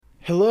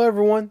Hello,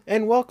 everyone,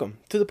 and welcome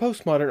to the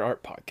Postmodern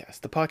Art Podcast,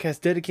 the podcast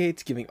dedicated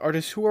to giving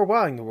artists who are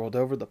wowing the world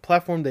over the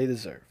platform they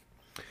deserve.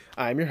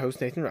 I'm your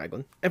host, Nathan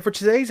Ragland, and for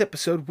today's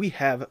episode, we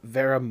have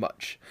Vera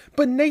Much.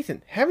 But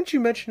Nathan, haven't you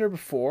mentioned her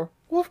before?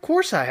 Well, of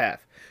course I have.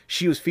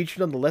 She was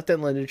featured on the Left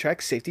End London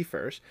track Safety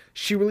First.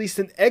 She released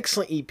an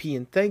excellent EP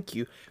in Thank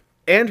You,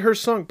 and her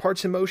song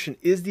Parts in Motion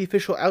is the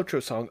official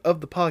outro song of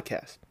the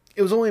podcast.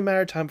 It was only a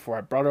matter of time before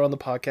I brought her on the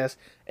podcast,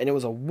 and it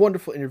was a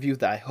wonderful interview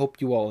that I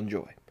hope you all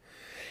enjoy.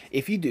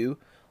 If you do,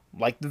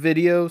 like the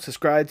video,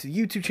 subscribe to the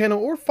YouTube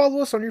channel, or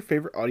follow us on your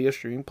favorite audio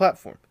streaming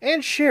platform,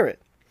 and share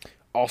it.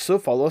 Also,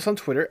 follow us on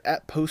Twitter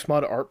at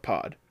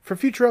PostmodArtPod for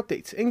future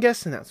updates and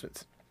guest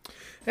announcements.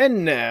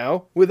 And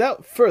now,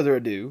 without further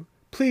ado,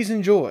 please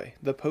enjoy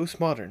the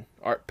Postmodern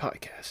Art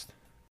Podcast.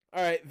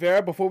 Alright,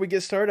 Vera, before we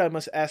get started, I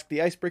must ask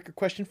the icebreaker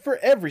question for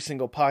every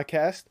single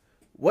podcast.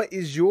 What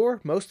is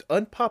your most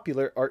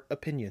unpopular art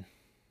opinion?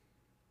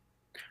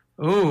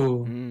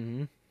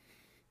 Ooh.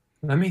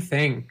 Let me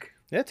think.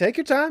 Yeah, take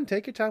your time.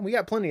 Take your time. We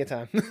got plenty of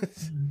time.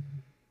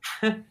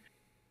 I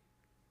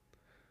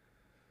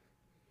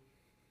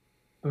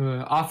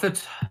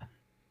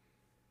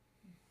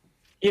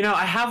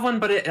have one,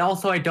 but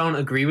I don't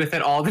agree with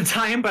it all the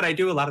time, but I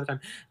do a lot of the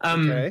time.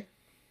 Okay.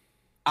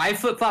 I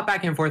flip-flop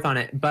back and forth on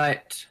it,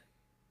 but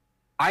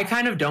I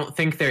kind of don't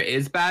think there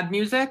is bad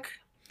music.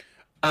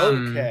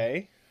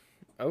 Okay.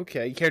 You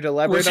care to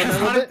elaborate Which on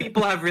that a lot a bit? of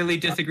people have really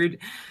disagreed.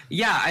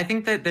 Yeah, I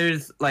think that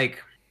there's,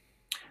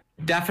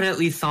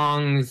 definitely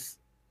songs,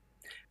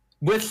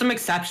 with some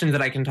exceptions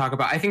that I can talk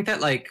about. I think that,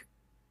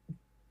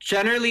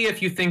 generally,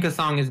 if you think a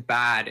song is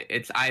bad,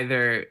 it's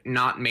either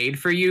not made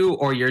for you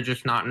or you're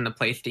just not in the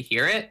place to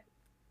hear it.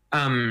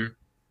 Because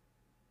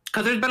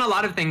there's been a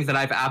lot of things that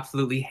I've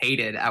absolutely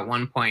hated at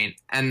one point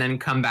and then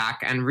come back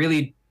and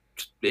really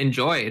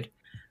enjoyed.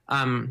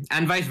 And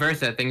vice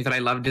versa, things that I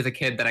loved as a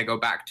kid that I go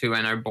back to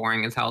and are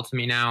boring as hell to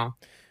me now.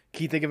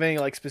 Can you think of any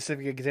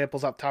specific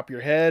examples off the top of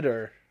your head,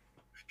 or?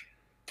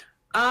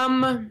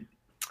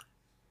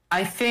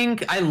 I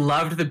think I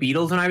loved the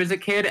Beatles when I was a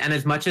kid, and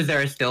as much as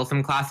there are still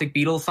some classic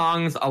Beatles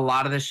songs, a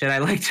lot of the shit I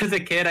liked as a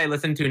kid I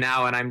listen to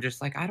now, and I'm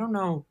just like, I don't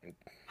know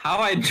how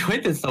I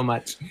enjoyed this so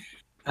much.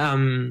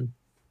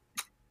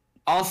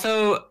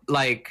 Also,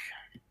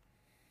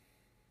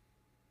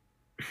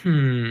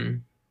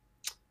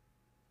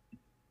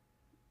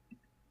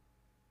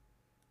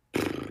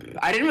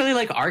 I didn't really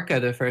like Arca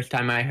the first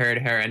time I heard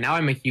her, and now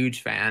I'm a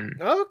huge fan.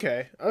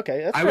 Okay.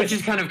 That's I was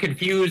just kind of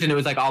confused, and it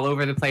was all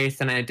over the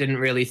place, and it didn't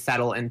really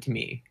settle into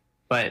me.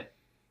 But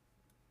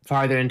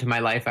farther into my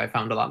life, I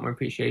found a lot more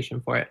appreciation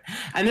for it.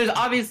 And there's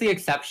obviously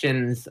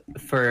exceptions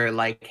for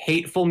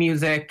hateful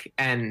music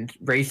and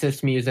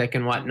racist music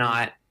and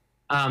whatnot.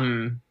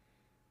 But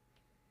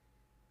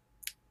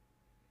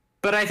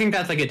I think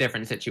that's a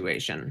different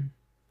situation.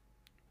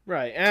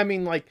 Right. I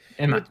mean,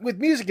 with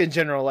music in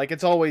general,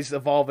 it's always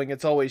evolving,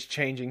 it's always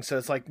changing. So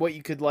it's what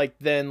you could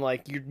then,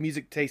 your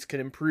music taste could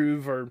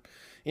improve or,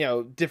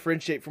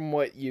 differentiate from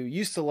what you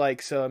used to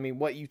like. So, I mean,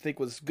 what you think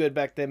was good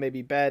back then may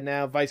be bad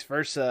now, vice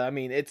versa. I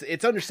mean,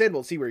 it's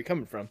understandable to see where you're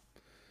coming from.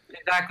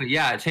 Exactly.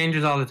 Yeah, it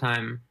changes all the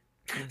time.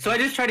 Mm-hmm. So I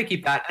just try to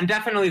keep that. And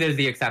definitely there's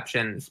the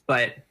exceptions,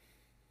 but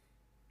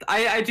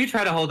I do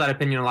try to hold that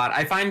opinion a lot.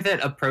 I find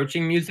that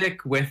approaching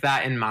music with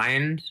that in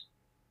mind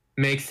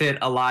makes it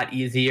a lot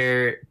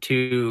easier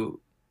to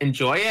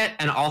enjoy it,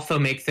 and also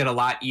makes it a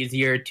lot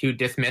easier to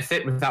dismiss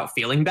it without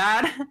feeling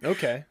bad.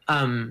 Okay.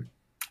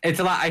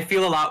 I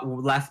feel a lot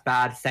less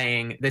bad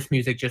saying this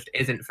music just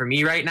isn't for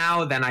me right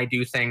now than I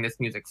do saying this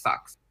music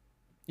sucks.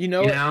 You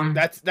know?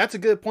 That's a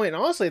good point.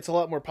 And honestly, it's a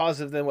lot more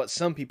positive than what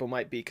some people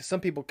might be, because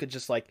some people could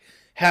just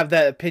have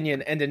that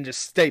opinion and then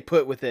just stay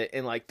put with it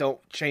and don't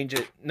change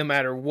it no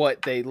matter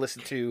what they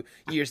listen to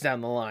years down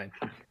the line.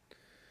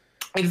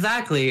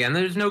 Exactly, and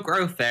there's no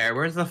growth there.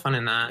 Where's the fun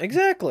in that?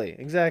 Exactly.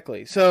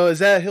 So is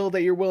that a hill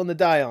that you're willing to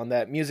die on,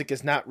 that music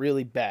is not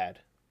really bad?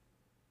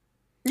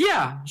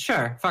 Yeah,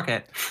 sure. Fuck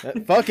it.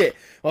 Fuck it.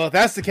 Well, if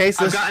that's the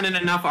case... I've gotten in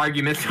enough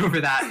arguments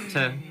over that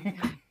to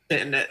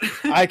sit in it.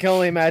 I can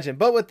only imagine.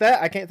 But with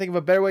that, I can't think of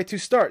a better way to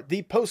start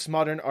the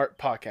Postmodern Art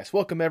Podcast.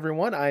 Welcome,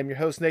 everyone. I am your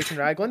host, Nathan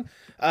Ragland.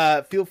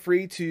 Feel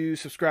free to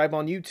subscribe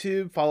on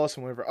YouTube, follow us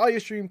on whatever audio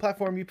streaming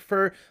platform you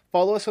prefer,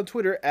 follow us on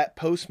Twitter at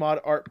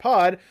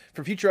PostmodArtPod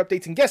for future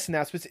updates and guest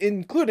announcements,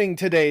 including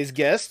today's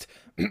guest.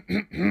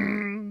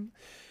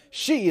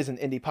 She is an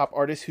indie pop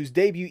artist whose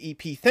debut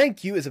EP,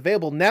 Thank You, is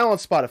available now on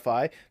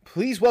Spotify.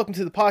 Please welcome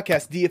to the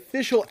podcast the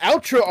official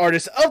outro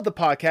artist of the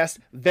podcast,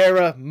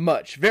 Vera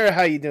Much. Vera,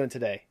 how are you doing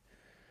today?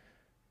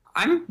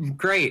 I'm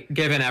great,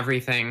 given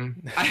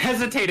everything. I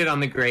hesitated on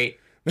the great,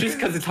 just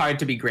because it's hard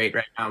to be great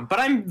right now. But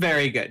I'm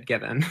very good,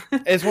 given.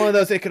 It's one of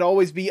those, it could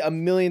always be a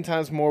million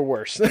times more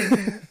worse.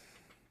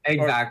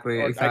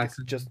 Exactly. I guess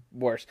just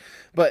worse.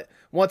 But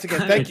once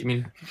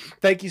again,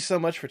 thank you so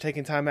much for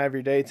taking time out of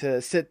your day to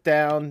sit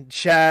down,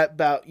 chat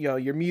about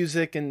your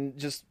music and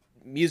just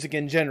music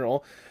in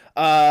general.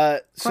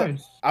 So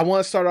I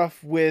want to start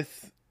off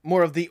with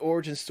more of the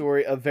origin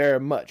story of Vera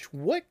Much.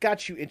 What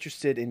got you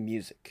interested in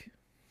music?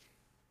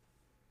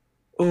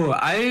 Oh,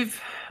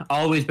 I've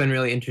always been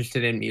really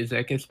interested in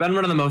music. It's been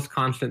one of the most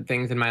constant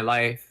things in my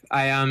life.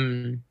 I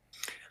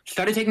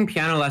started taking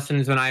piano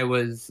lessons when I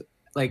was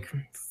like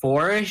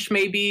four-ish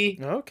maybe,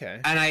 Okay.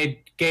 and I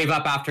gave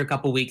up after a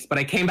couple weeks, but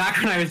I came back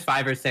when I was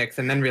five or six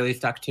and then really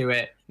stuck to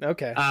it.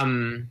 Okay.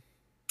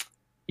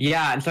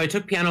 Yeah, and so I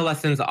took piano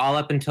lessons all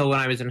up until when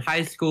I was in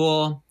high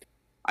school.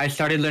 I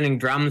started learning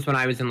drums when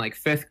I was in like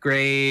fifth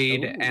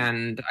grade, Ooh.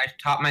 and I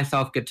taught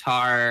myself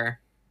guitar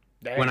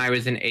Dang. when I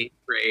was in eighth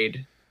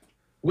grade,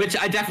 which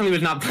I definitely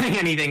was not playing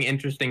anything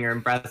interesting or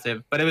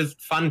impressive, but it was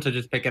fun to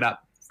just pick it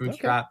up from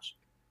scratch.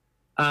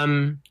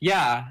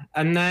 Yeah,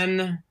 and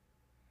then,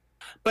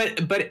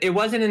 but it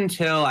wasn't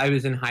until I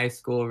was in high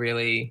school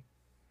really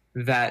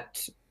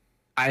that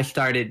I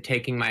started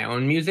taking my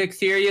own music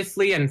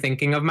seriously and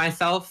thinking of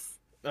myself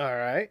All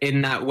right.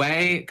 in that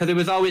way, because it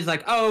was always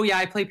like, oh yeah,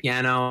 I play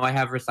piano, I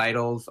have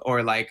recitals,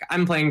 or like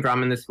I'm playing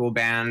drum in the school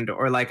band,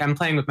 or like I'm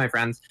playing with my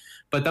friends.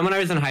 But then when I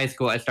was in high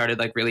school, I started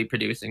like really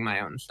producing my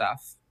own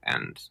stuff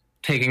and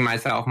taking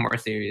myself more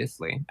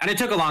seriously. And it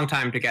took a long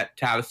time to get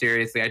to how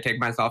seriously I take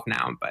myself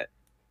now, but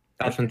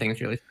that's when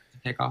things really started to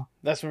take off.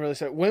 That's when really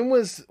started. When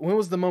was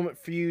the moment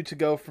for you to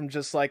go from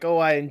just like, oh,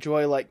 I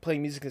enjoy like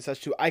playing music and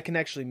such, to I can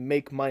actually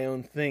make my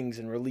own things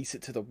and release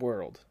it to the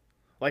world?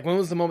 Like, when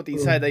was the moment that you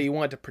decided that you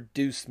wanted to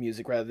produce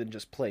music rather than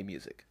just play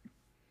music?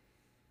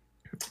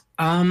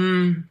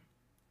 I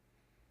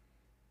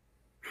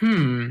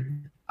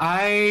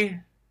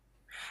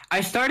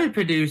started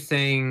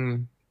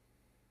producing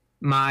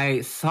my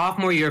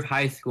sophomore year of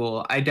high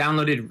school. I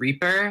downloaded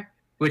Reaper,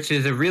 which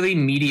is a really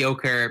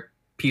mediocre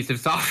piece of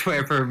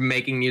software for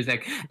making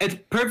music. It's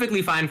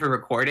perfectly fine for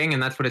recording,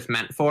 and that's what it's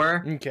meant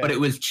for. Okay. But it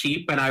was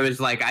cheap, and I was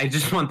like, I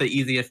just want the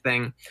easiest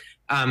thing.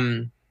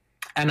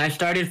 And I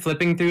started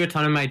flipping through a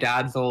ton of my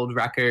dad's old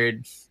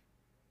records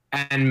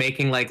and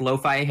making like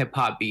lo-fi hip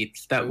hop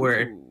beats that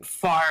were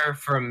far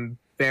from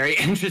very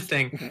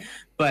interesting.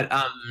 But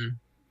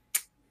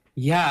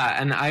yeah,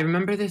 and I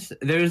remember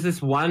there was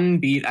this one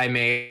beat I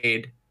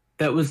made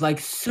that was like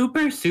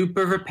super,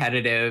 super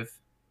repetitive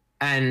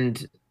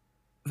and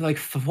like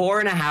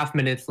 4.5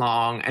 minutes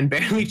long and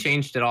barely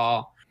changed at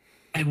all.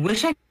 I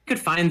wish I could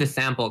find the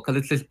sample because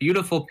it's this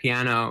beautiful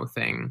piano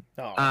thing.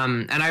 Oh.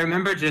 And I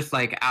remember just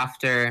like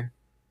after,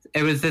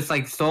 it was this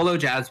like solo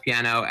jazz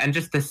piano and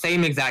just the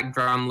same exact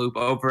drum loop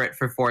over it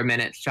for 4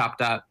 minutes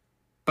chopped up.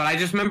 But I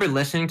just remember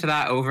listening to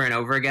that over and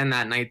over again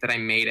that night that I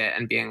made it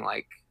and being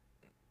like,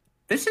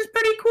 this is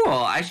pretty cool.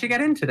 I should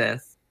get into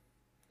this.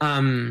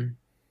 And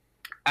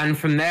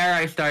from there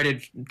I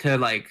started to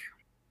like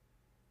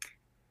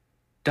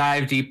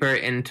dive deeper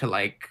into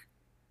like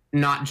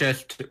not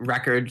just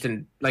records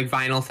and like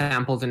vinyl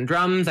samples and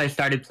drums. I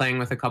started playing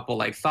with a couple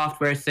like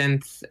software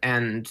synths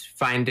and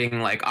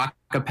finding like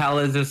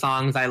acapellas of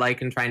songs I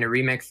like and trying to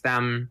remix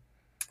them.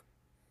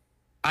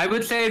 I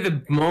would say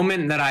the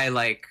moment that I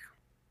like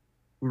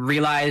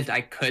realized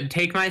I could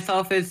take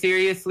myself as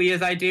seriously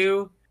as I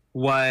do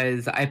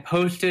was I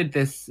posted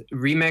this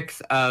remix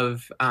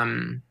of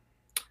I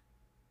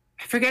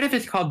forget if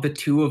it's called The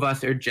Two of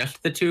Us or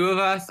just The Two of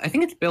Us. I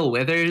think it's Bill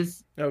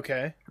Withers.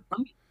 Okay. Let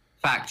me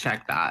fact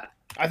check that.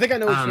 I think I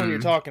know which one you're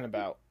talking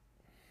about.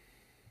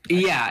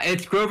 Yeah,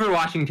 it's Grover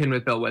Washington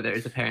with Bill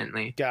Withers,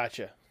 apparently.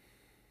 Gotcha.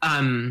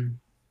 Yeah,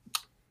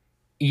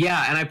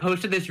 and I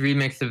posted this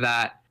remix of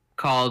that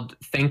called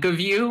Think of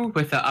You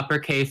with the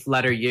uppercase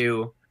letter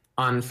U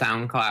on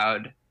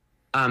SoundCloud.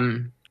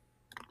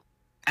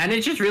 And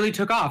it just really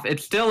took off.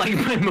 It's still like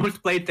my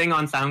most played thing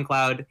on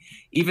SoundCloud,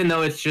 even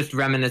though it's just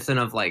reminiscent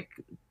of like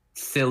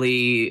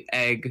silly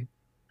egg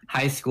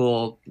high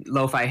school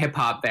lo-fi hip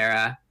hop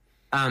era.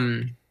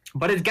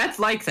 But it gets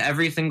likes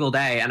every single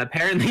day, and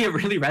apparently it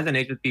really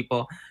resonates with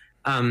people.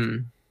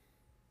 And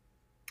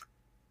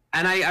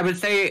I would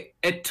say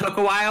it took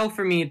a while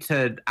for me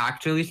to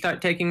actually start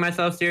taking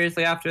myself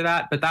seriously after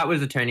that, but that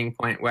was a turning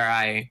point where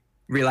I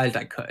realized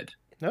I could.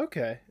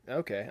 Okay.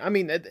 I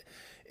mean,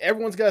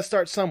 everyone's got to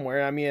start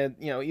somewhere. I mean,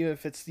 even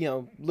if it's,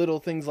 little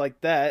things like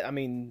that. I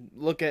mean,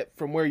 look at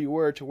from where you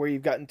were to where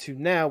you've gotten to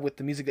now with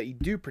the music that you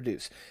do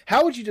produce.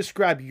 How would you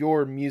describe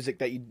your music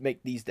that you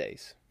make these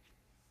days?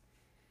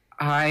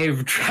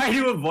 I try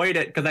to avoid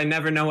it because I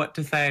never know what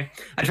to say.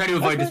 I try to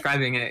avoid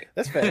describing it.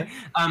 That's fair.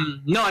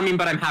 No, I mean,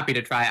 but I'm happy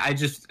to try. I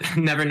just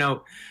never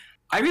know.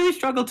 I really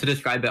struggle to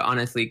describe it,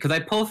 honestly, because I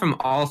pull from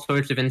all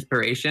sorts of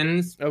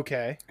inspirations.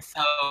 Okay.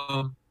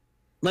 So,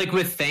 like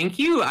with Thank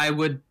You, I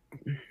would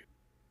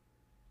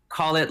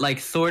call it like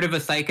sort of a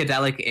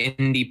psychedelic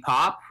indie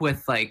pop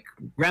with like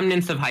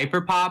remnants of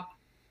hyperpop,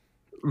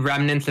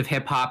 remnants of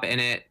hip hop in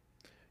it.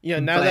 Yeah,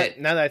 now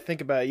that I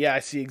think about it, yeah, I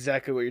see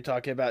exactly what you're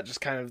talking about.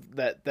 Just kind of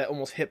that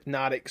almost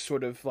hypnotic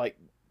sort of like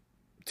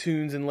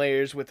tunes and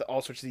layers with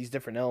all sorts of these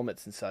different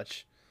elements and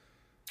such.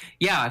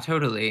 Yeah,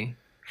 totally.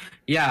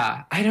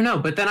 Yeah, I don't know,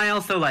 but then I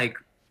also like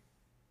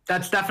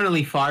that's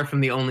definitely far from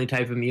the only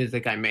type of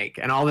music I make,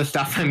 and all the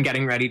stuff I'm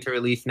getting ready to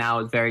release now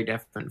is very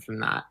different from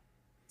that.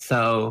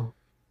 So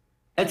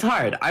it's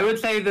hard. I would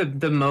say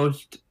the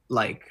most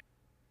like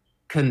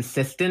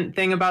consistent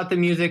thing about the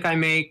music I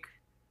make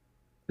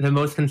the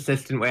most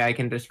consistent way I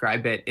can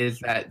describe it is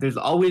that there's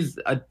always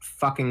a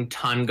fucking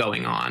ton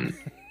going on.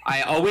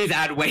 I always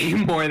add way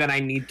more than I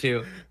need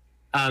to.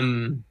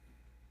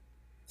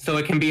 So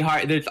it can be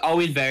hard. It's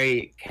always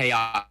very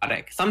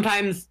chaotic.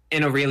 Sometimes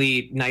in a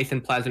really nice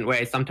and pleasant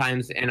way,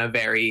 sometimes in a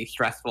very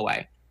stressful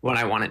way when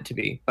I want it to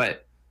be.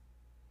 But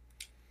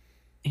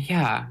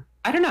yeah,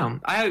 I don't know.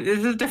 This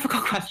is a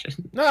difficult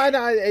question. No,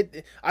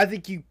 I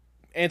think you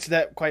answered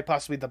that quite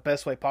possibly the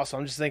best way possible.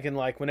 I'm just thinking,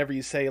 like, whenever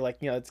you say, like,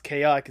 it's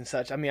chaotic and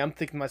such, I mean, I'm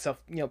thinking to myself,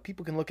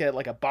 people can look at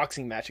like a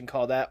boxing match and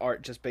call that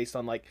art just based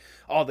on like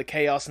all the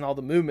chaos and all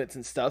the movements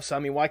and stuff. So I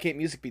mean, why can't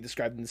music be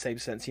described in the same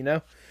sense,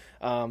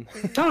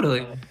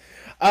 Totally.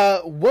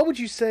 What would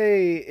you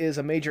say is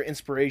a major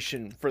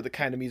inspiration for the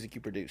kind of music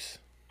you produce?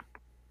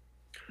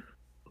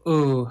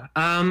 Ooh,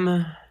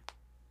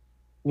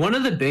 one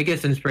of the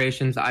biggest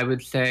inspirations I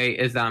would say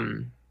is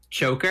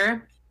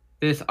Choker,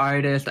 this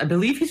artist. I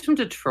believe he's from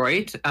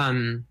Detroit.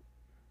 And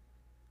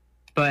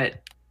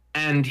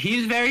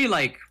he's very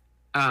like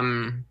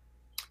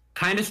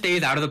kind of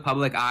stays out of the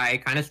public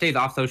eye, kind of stays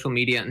off social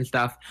media and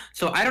stuff.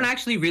 So I don't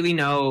actually really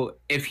know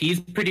if he's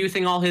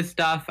producing all his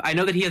stuff. I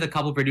know that he has a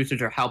couple producers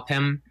who help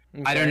him.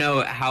 Okay. I don't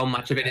know how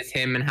much of it is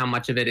him and how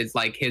much of it is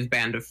like his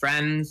band of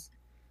friends.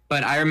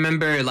 But I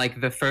remember like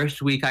the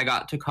first week I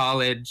got to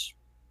college,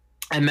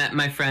 I met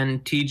my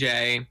friend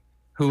TJ,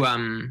 who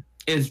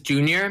is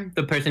Junior,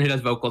 the person who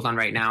does vocals on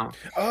Right Now.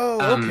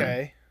 Oh,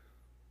 okay.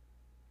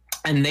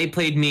 And they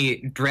played me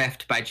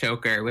Drift by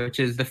Choker, which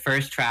is the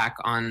first track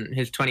on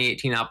his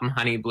 2018 album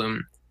Honey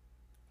Bloom.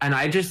 And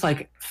I just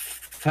like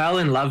fell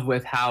in love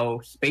with how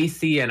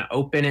spacey and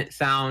open it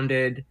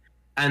sounded,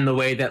 and the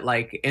way that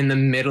like in the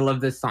middle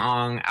of the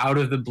song, out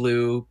of the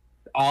blue,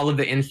 all of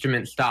the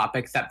instruments stop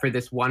except for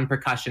this one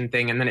percussion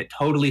thing, and then it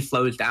totally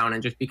slows down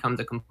and just becomes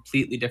a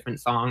completely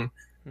different song.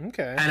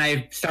 Okay. And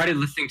I started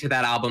listening to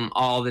that album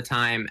all the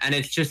time, and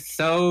it's just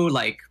so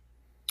like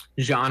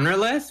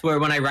genreless, where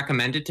when I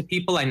recommend it to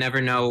people, I never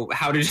know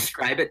how to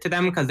describe it to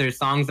them, because there's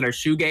songs that are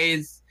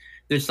shoegaze,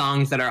 there's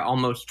songs that are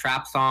almost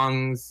trap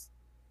songs,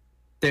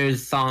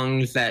 there's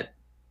songs that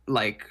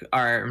like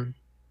are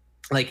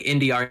like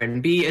indie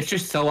R&B. It's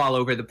just so all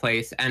over the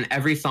place, and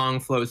every song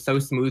flows so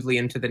smoothly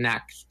into the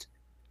next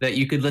that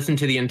you could listen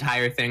to the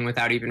entire thing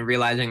without even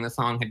realizing the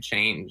song had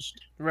changed.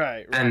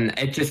 Right. And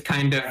it just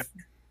kind of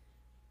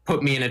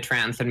put me in a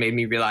trance and made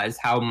me realize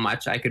how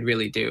much I could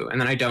really do, and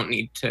then I don't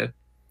need to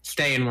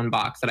stay in one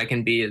box, that I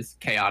can be as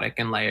chaotic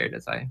and layered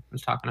as I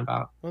was talking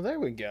about. Well, there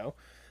we go.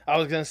 I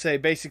was going to say,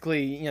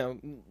 basically,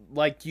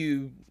 like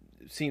you,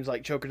 seems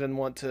like Choker doesn't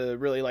want to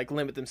really like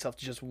limit themselves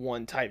to just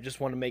one type, just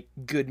want to make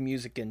good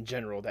music in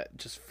general that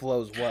just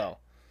flows well.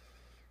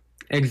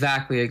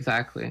 Exactly.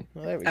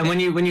 Well, there we and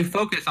go. when you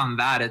focus on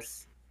that,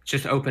 it's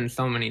just opened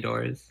so many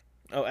doors.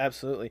 Oh,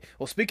 absolutely.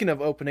 Well, speaking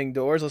of opening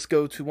doors, let's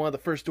go to one of the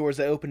first doors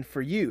that opened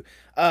for you.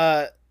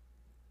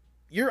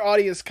 Your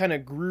audience kind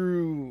of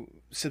grew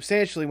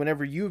substantially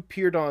whenever you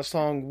appeared on a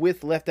song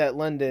with Left at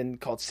London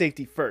called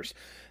Safety First.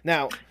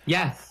 Now,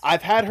 yes,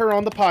 I've had her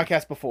on the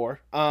podcast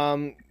before,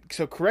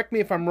 so correct me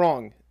if I'm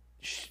wrong.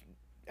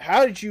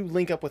 How did you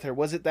link up with her?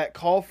 Was it that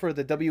call for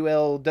the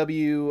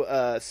WLW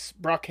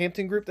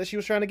Brockhampton group that she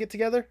was trying to get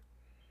together?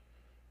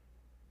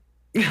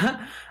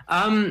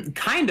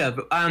 Kind of.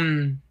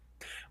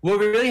 What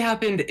really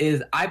happened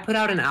is I put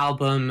out an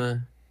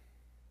album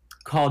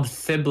called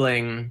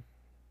Sibling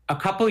a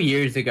couple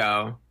years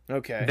ago.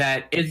 Okay.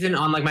 That isn't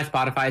on like my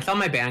Spotify. It's on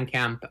my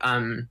Bandcamp.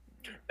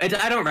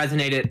 I don't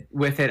resonate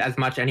with it as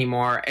much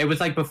anymore. It was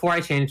like before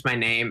I changed my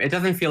name. It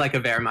doesn't feel like a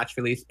very much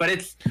release, but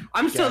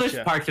I'm still, Gotcha.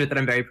 There's parts of it that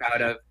I'm very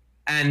proud of.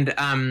 And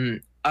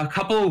a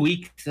couple of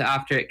weeks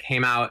after it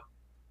came out,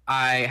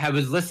 I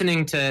was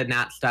listening to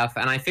Nat stuff,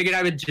 and I figured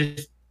I would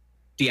just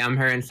DM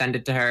her and send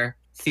it to her,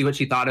 see what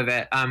she thought of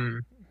it.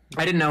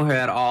 I didn't know her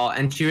at all,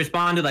 and she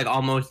responded like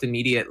almost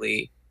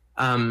immediately,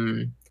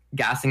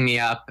 gassing me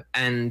up.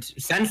 And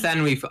since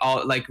then, we've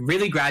all like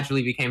really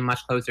gradually became much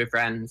closer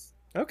friends.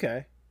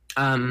 Okay.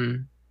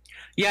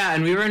 Yeah,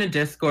 and we were in a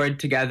Discord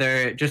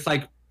together, just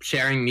like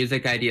sharing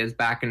music ideas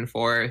back and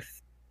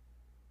forth.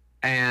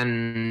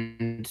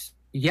 And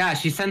yeah,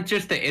 she sent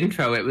just the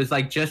intro. It was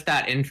like just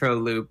that intro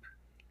loop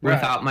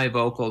without my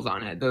vocals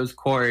on it, those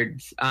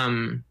chords.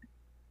 And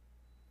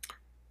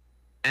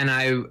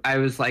I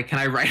was like, can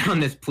I write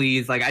on this,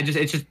 please? Like, it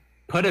just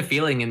put a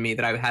feeling in me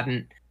that I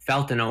hadn't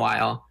felt in a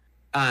while.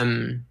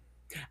 And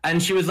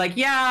she was like,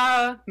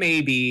 yeah,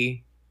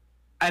 maybe.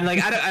 And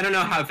like, I don't know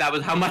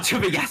how much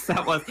of a yes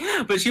that was,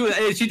 but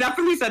she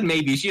definitely said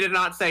maybe. She did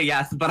not say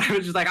yes, but I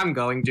was just like, I'm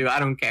going to, I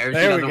don't care. If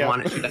she doesn't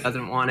want it, she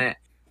doesn't want it.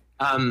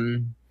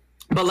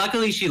 But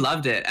luckily she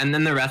loved it. And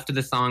then the rest of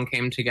the song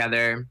came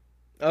together.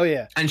 Oh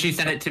yeah. And she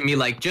sent it to me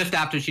like just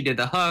after she did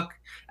the hook,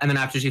 and then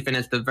after she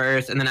finished the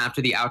verse, and then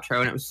after the outro.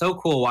 And it was so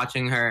cool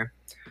watching her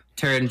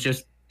turn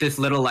just this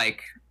little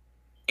like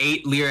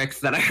 8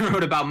 lyrics that I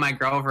wrote about my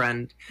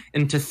girlfriend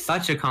into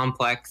such a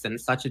complex and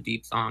such a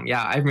deep song.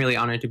 Yeah, I'm really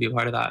honored to be a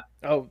part of that.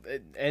 Oh,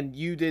 and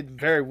you did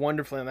very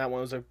wonderfully on that one.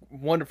 It was a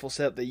wonderful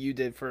setup that you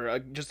did for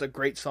just a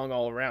great song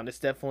all around. It's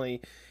definitely,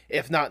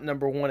 if not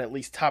number one, at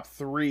least top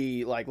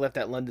three, like Left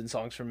at London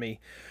songs for me.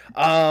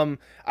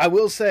 I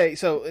will say,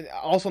 so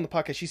also on the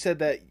podcast, she said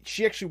that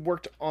she actually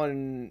worked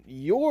on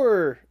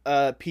your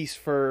piece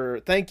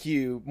for Thank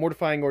You,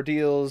 Mortifying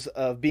Ordeals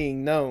of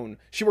Being Known.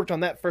 She worked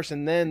on that first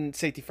and then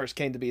Safety First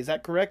came to be. Is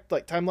that correct?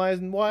 Like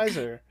timeline wise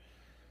or?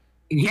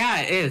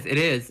 Yeah, it is. It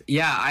is.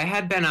 Yeah, I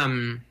had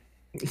been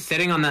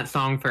sitting on that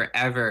song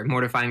forever,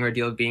 Mortifying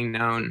Ordeal of Being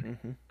Known.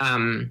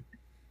 And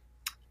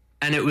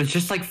it was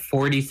just like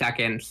 40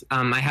 seconds.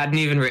 I hadn't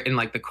even written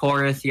like the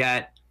chorus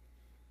yet.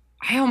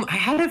 I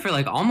had it for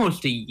like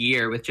almost a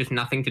year with just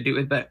nothing to do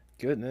with it.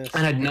 Goodness.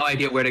 And I had no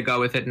idea where to go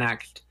with it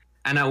next.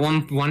 And at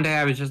one day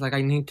I was just like,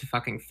 I need to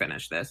fucking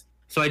finish this.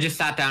 So I just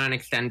sat down and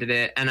extended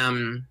it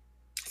and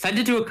sent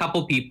it to a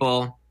couple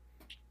people.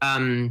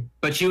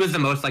 But she was the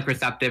most like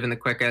receptive and the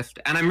quickest.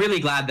 And I'm really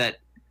glad that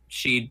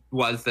she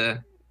was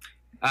the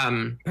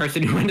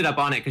person who ended up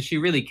on it because she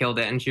really killed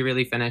it and she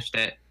really finished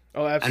it.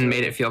 Oh, absolutely. And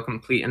made it feel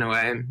complete in a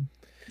way.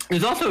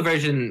 There's also a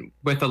version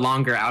with a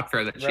longer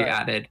outro that she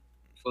added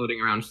floating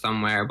around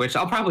somewhere, which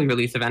I'll probably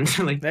release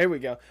eventually. There we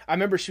go. I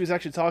remember she was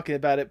actually talking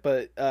about it,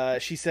 but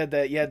she said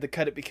that you had to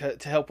cut it because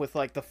to help with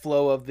like the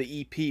flow of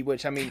the EP,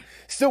 which I mean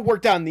still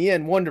worked out in the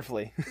end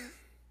wonderfully.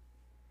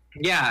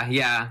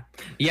 Yeah.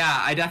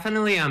 I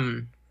definitely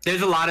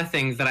there's a lot of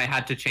things that I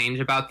had to change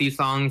about these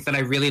songs that I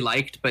really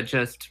liked, but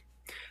just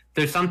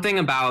there's something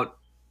about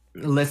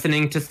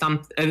listening to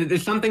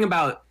there's something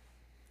about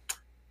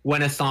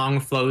when a song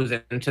flows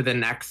into the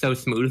next so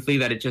smoothly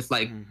that it just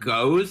like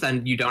goes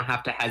and you don't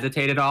have to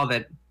hesitate at all.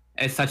 That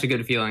is such a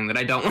good feeling that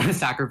I don't want to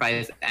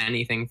sacrifice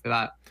anything for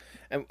that.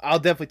 And I'll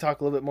definitely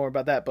talk a little bit more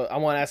about that, but I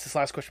want to ask this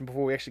last question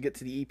before we actually get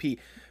to the EP.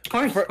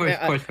 Of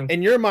course.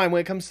 In your mind, when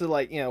it comes to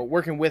like,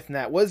 working with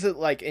Nat, what is it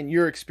like in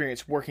your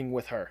experience working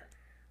with her?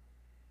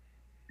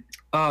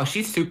 Oh,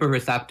 she's super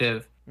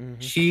receptive.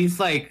 She's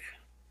like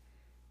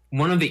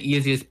one of the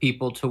easiest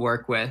people to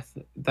work with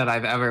that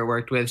I've ever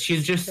worked with.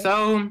 She's just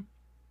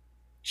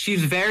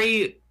she's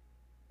very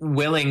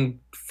willing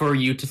for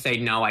you to say,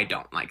 no, I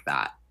don't like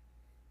that.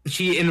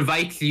 She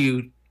invites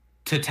you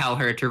to tell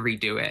her to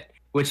redo it,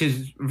 which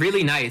is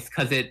really nice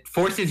because it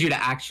forces you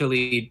to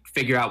actually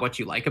figure out what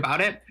you like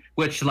about it,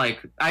 which like,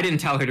 I didn't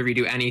tell her to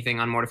redo anything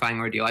on Mortifying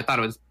Ordeal. I thought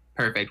it was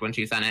perfect when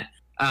she sent it.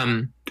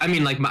 I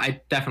mean, like I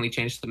definitely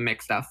changed some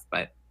mix stuff,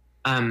 but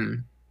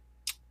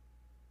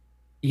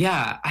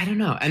yeah, I don't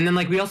know. And then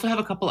like we also have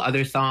a couple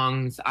other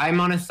songs. I'm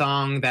on a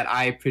song that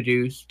I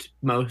produced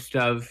most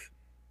of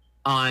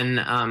on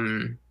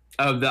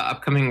of the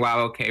upcoming Wow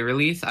OK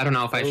release. I don't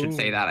know if I should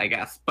say that, I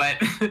guess, but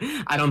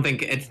I don't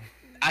think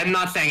I'm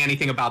not saying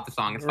anything about the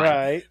song. It's fine.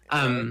 Right.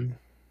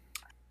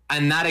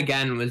 And that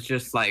again was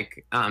just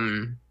like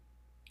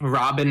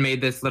Robin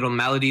made this little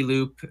melody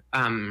loop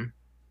and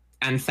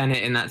sent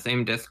it in that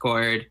same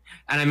Discord,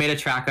 and I made a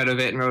track out of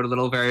it and wrote a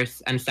little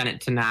verse and sent it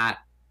to Nat.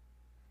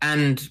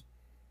 And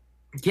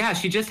yeah,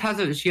 she's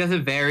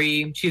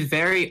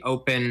very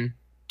open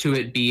to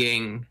it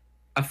being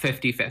a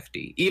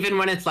 50-50. Even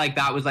when it's like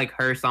that was like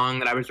her song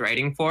that I was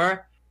writing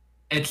for,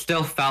 it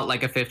still felt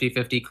like a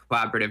 50-50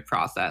 collaborative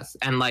process.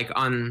 And like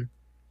on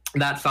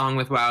that song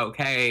with Wow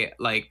OK,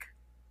 like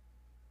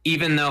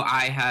even though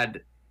I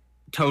had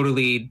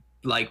totally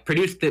like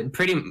produced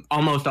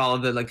almost all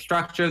of the like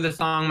structure of the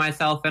song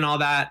myself and all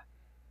that,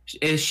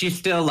 she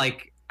still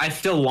like, I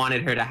still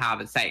wanted her to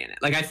have a say in it.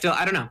 Like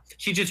I don't know.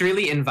 She just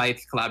really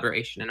invites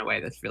collaboration in a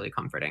way that's really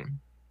comforting.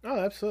 Oh,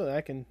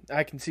 absolutely.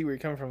 I can see where you're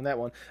coming from with that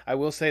one. I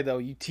will say though,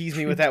 you tease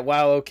me with that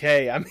Wow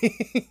OK. I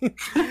mean,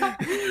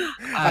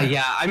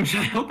 yeah,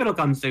 I hope it'll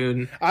come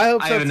soon. I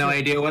hope so. I have no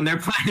idea when they're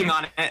planning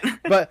on it.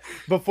 But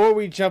before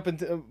we jump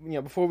into,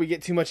 before we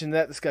get too much into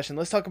that discussion,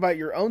 let's talk about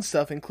your own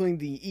stuff, including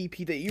the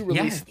EP that you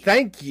released. Yes.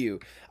 Thank You.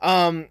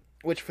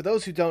 Which for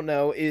those who don't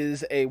know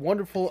is a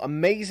wonderful,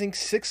 amazing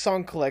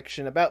 6-song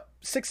collection, about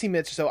 60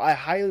 minutes or so. I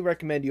highly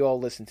recommend you all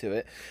listen to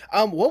it.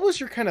 What was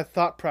your kind of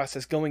thought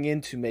process going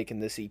into making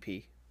this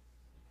EP?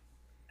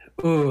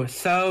 Ooh,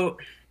 so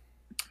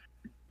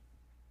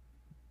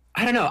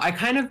I don't know. I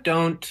kind of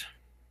don't.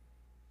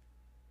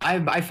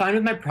 I find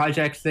with my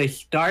projects, they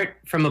start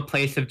from a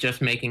place of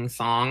just making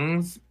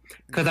songs,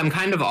 because I'm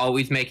kind of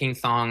always making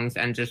songs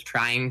and just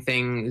trying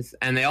things,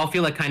 and they all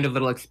feel like kind of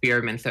little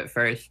experiments at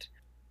first.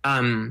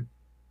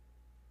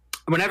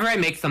 Whenever I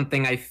make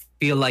something, I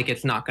feel like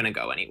it's not going to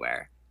go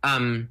anywhere.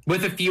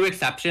 With a few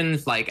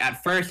exceptions, like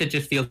at first it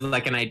just feels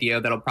like an idea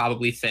that'll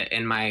probably sit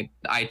in my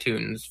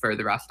iTunes for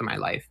the rest of my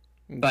life.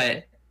 Okay.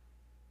 But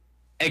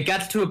it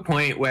gets to a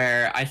point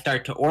where I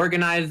start to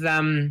organize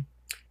them,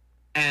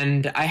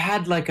 and I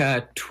had like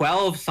a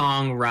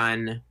 12-song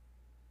run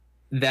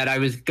that I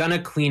was going to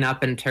clean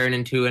up and turn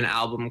into an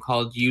album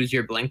called Use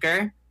Your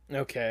Blinker.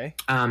 Okay.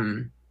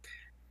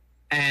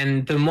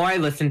 And the more I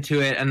listened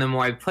to it and the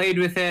more I played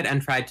with it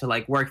and tried to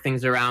like work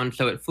things around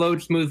so it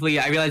flowed smoothly,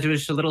 I realized it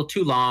was just a little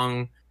too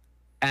long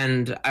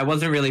and I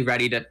wasn't really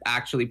ready to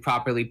actually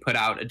properly put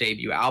out a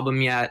debut album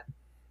yet.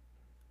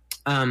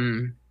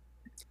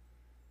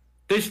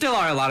 there still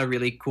are a lot of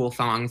really cool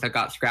songs that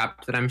got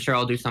scrapped that I'm sure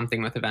I'll do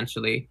something with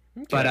eventually.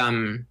 Okay. But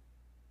and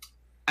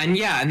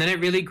then it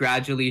really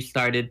gradually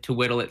started to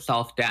whittle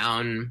itself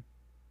down,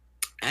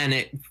 and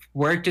it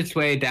worked its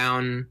way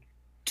down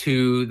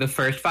to the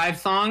first 5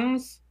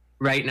 songs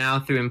right now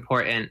through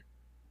Important.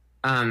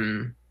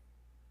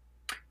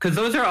 Because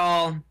those are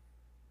all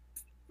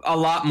a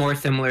lot more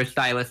similar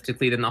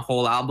stylistically than the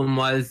whole album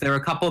was. There were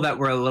a couple that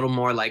were a little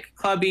more like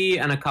clubby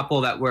and a couple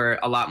that were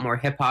a lot more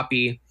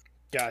hip-hoppy.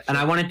 Gotcha. And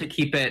I wanted to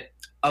keep it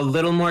a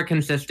little more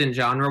consistent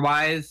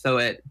genre-wise, so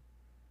it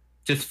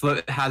just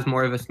has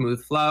more of a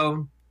smooth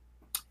flow.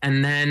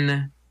 And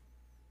then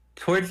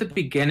towards the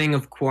beginning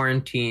of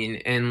quarantine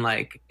in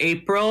like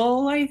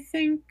April, I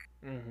think,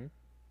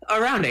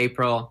 around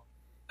April,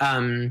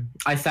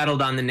 I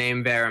settled on the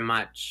name Vera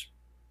Much.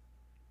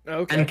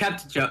 Okay. And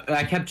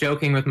I kept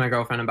joking with my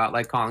girlfriend about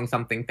like calling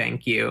something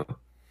Thank You,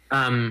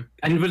 and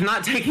was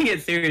not taking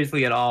it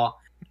seriously at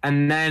all.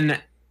 And then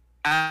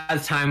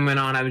as time went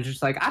on, I was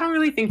just like, I don't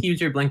really think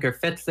Use Your Blinker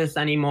fits this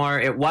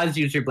anymore. It was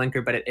Use Your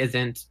Blinker, but it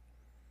isn't.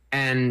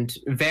 And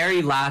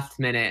very last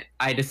minute,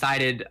 I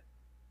decided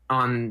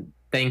on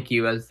Thank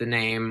You as the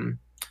name,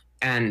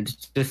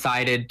 and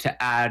decided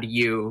to add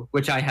You,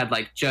 which I had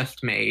like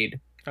just made.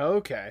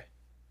 Okay.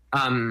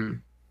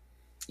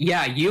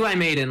 Yeah, You I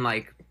made in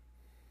like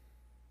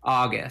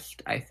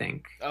August, I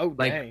think. Oh,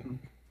 like, dang.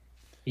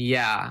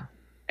 Yeah,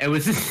 it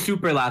was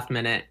super last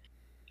minute,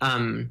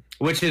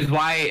 which is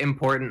why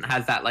Important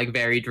has that like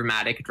very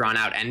dramatic, drawn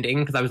out ending,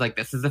 because I was like,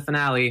 this is the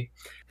finale.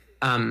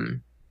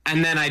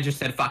 And then I just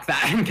said fuck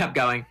that and kept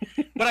going.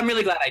 But I'm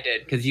really glad I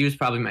did, because You is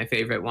probably my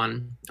favorite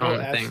one on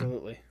the thing.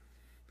 Absolutely.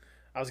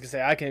 I was gonna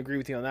say I can agree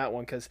with you on that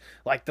one, because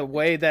like the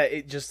way that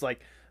it just like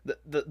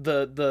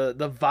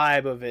the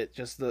vibe of it,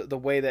 just the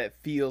way that it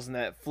feels and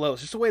that it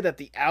flows, just the way that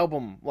the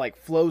album like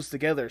flows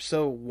together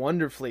so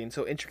wonderfully and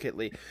so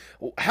intricately.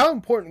 How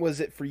important was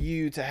it for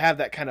you to have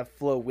that kind of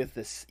flow with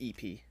this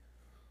EP?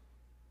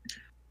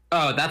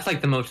 Oh, that's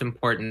like the most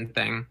important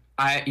thing.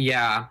 I mean,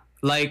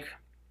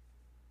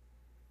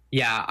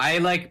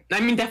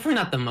 definitely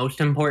not the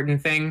most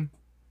important thing,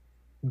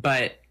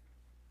 but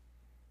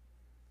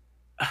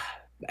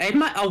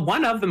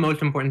one of the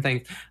most important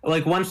things.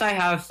 Like, once I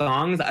have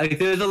songs,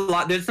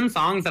 there's some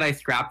songs that I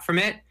scrapped from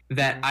it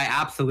that I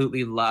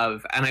absolutely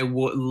love, and I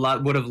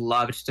would have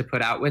loved to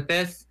put out with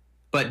this,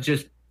 but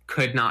just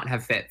could not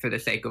have fit for the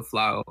sake of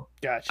flow.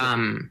 Gotcha.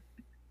 And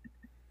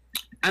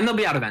they'll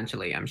be out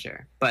eventually, I'm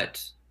sure.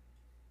 But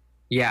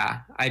yeah,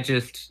 I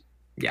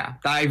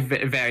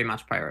very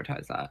much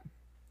prioritize that.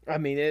 I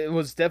mean, it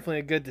was definitely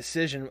a good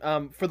decision.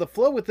 For the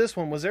flow with this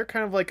one, was there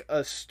kind of like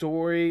a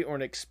story or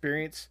an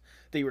experience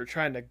that you were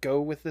trying to go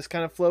with this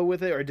kind of flow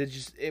with it, or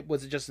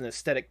was it just an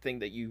aesthetic thing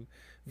that you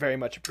very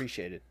much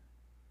appreciated?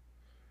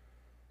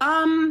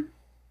 I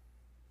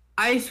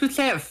would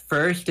say at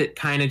first it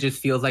kind of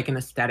just feels like an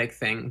aesthetic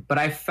thing, but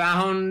I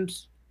found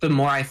the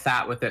more I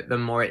sat with it, the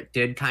more it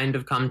did kind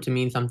of come to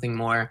mean something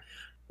more.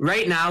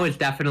 Right now, it's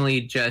definitely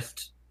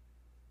just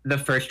the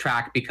first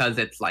track because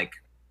it's like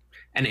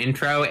an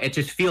intro. It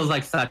just feels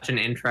like such an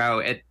intro.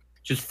 It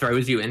just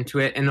throws you into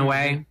it in a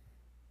way.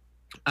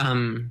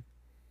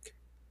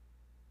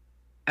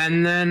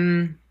 And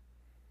then,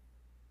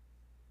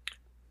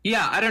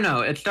 yeah, I don't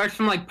know. It starts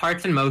from like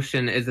Parts in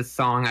Motion is a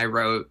song I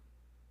wrote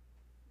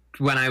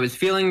when I was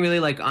feeling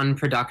really like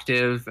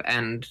unproductive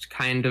and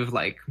kind of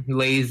like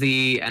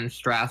lazy and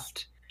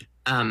stressed.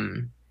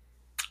 And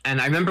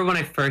I remember when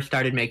I first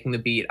started making the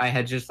beat, I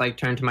had just like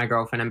turned to my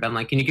girlfriend and been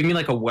like, can you give me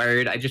like a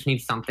word? I just need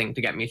something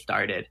to get me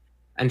started.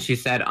 And she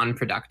said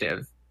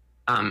unproductive.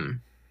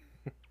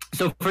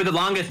 So for the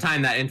longest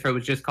time, that intro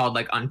was just called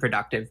like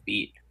Unproductive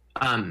Beat.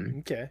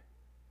 Okay.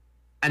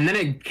 And then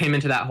it came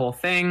into that whole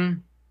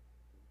thing.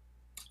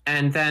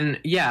 And then,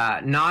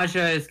 yeah,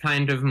 Nausea is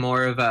kind of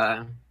more of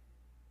a,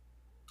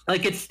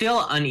 like, it's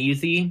still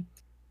uneasy,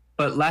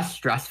 but less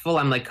stressful.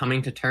 I'm like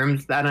coming to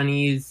terms with that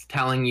unease,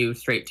 telling you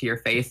straight to your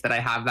face that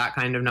I have that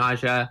kind of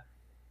nausea.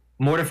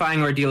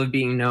 Mortifying Ordeal of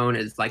Being Known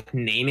is like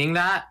naming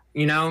that,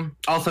 you know?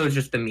 Also, it's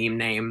just a meme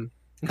name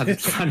because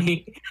it's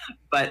funny.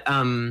 But,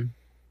 and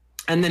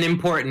then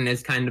Important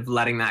is kind of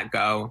letting that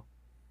go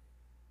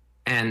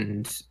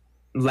and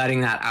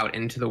letting that out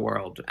into the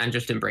world and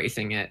just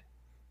embracing it.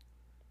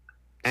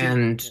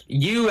 And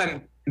You,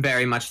 I'm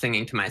very much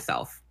singing to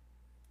myself.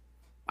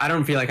 I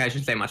don't feel like I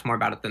should say much more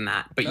about it than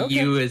that, but okay.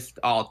 You is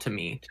all to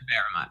me, to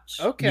very much.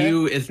 Okay.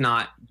 You is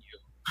not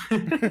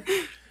you.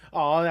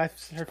 Oh, I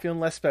start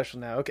feeling less special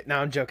now. Okay, no,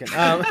 I'm joking.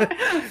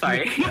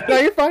 Sorry. No,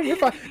 you're fine. You're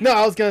fine. No,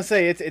 I was gonna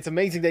say it's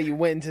amazing that you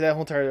went into that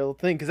whole entire little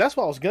thing, because that's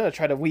what I was gonna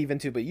try to weave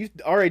into, but you've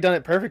already done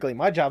it perfectly.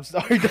 My job's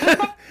already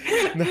done.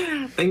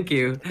 No. Thank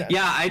you.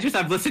 Yeah,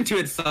 I've listened to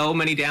it so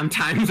many damn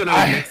times when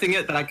I was mixing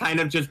it that I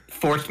kind of just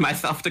forced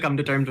myself to come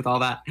to terms with all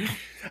that.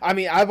 I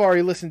mean, I've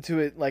already listened to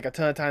it like a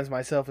ton of times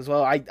myself as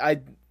well.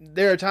 I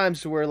there are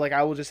times where like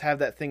I will just have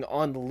that thing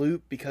on the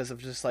loop because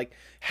of just like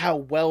how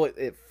well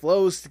it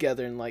flows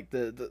together, and like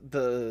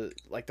the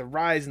like the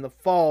rise and the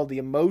fall, the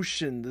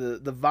emotion,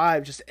 the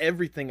vibe, just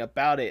everything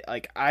about it.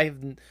 Like I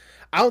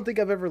don't think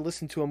I've ever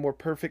listened to a more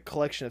perfect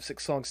collection of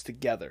 6 songs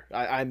together.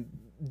 I'm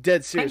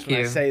dead serious when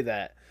I say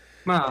that.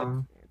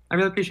 Wow, I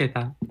really appreciate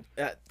that.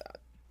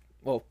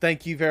 Well,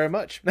 thank you very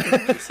much. Now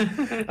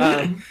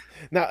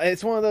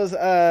it's one of those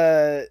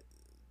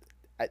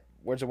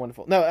words are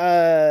wonderful.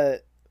 No,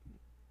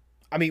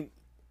 I mean,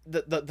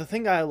 the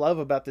thing I love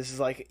about this is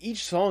like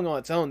each song on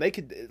its own, they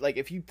could, like,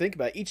 if you think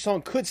about it, each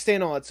song could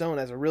stand on its own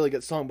as a really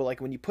good song, but like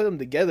when you put them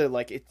together,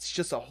 like it's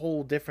just a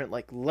whole different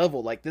like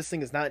level. Like this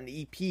thing is not an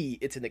EP,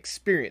 it's an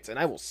experience, and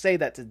I will say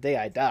that to the day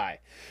I die.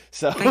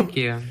 So thank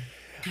you.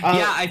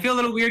 Yeah, I feel a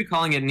little weird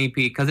calling it an EP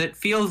because it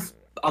feels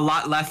a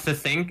lot less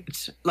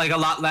succinct, like a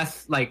lot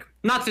less like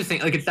not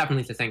succinct, like it's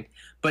definitely succinct,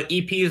 but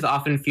EPs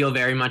often feel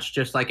very much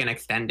just like an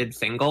extended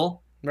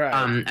single,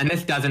 right? And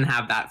this doesn't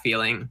have that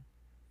feeling.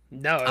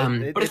 No,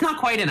 but it's not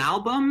quite an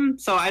album,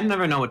 so I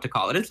never know what to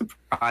call it. It's a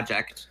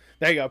project.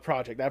 There you go,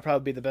 project. That'd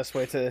probably be the best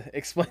way to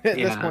explain it at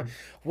this point.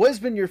 What has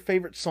been your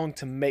favorite song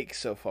to make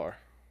so far?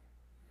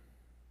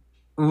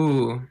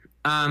 Ooh,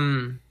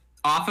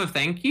 off of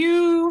Thank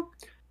You,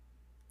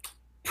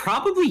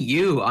 probably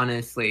You,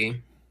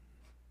 honestly.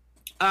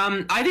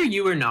 Either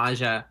You or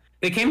Nausea.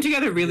 They came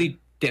together really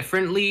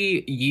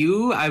differently.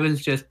 You, I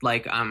was just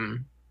like,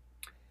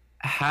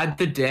 had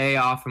the day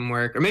off from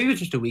work, or maybe it was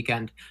just a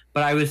weekend,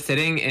 but I was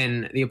sitting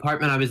in the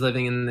apartment I was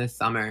living in this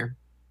summer,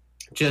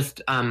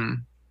 just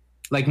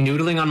like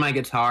noodling on my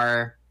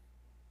guitar,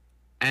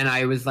 and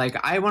I was like,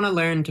 I want to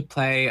learn to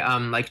play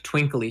like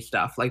twinkly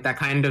stuff, like that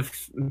kind of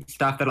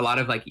stuff that a lot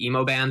of like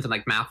emo bands and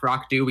like math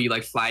rock do, where you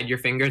like slide your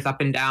fingers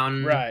up and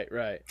down right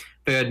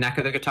the neck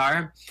of the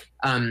guitar.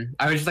 I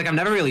was just like, I've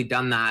never really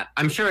done that.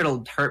 I'm sure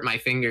it'll hurt my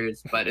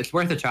fingers, but it's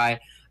worth a try.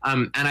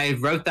 And I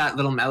wrote that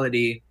little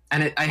melody,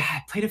 and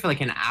I played it for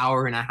like an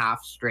hour and a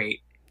half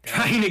straight,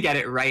 trying to get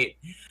it right.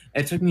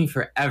 It took me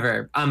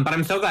forever. But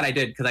I'm so glad I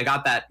did, because I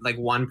got that like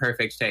one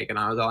perfect take, and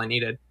that was all I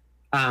needed.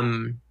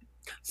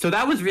 So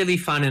that was really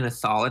fun in a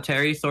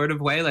solitary sort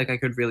of way. Like I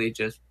could really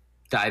just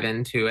dive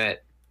into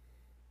it.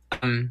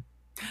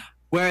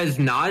 Whereas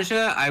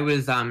Nausea, I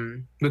was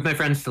with my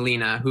friend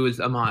Selena, who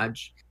is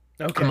Homage.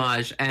 Okay.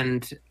 Homage,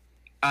 and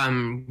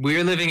we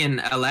were living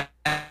in LA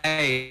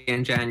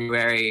in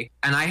January,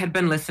 and I had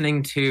been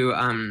listening to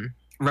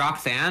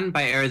Roxanne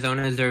by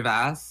Arizona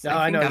Zervas.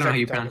 I know. I don't know how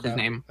you pronounce his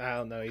name. I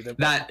don't know either.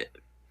 That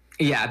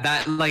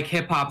like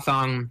hip hop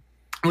song,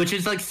 which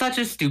is like such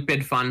a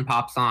stupid fun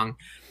pop song,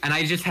 and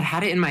I just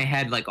had it in my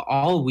head like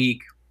all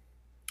week,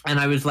 and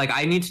I was like,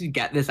 I need to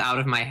get this out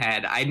of my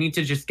head. I need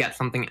to just get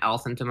something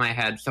else into my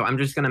head, so I'm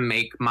just gonna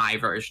make my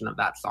version of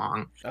that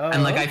song.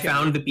 And like I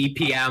found the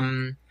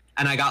BPM,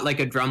 and I got like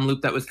a drum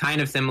loop that was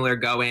kind of similar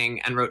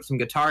going, and wrote some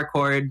guitar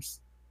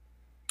chords.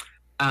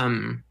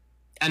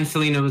 And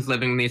Selena was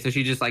living with me, so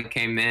she just like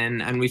came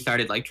in, and we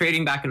started like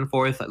trading back and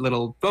forth like,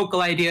 little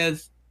vocal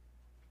ideas,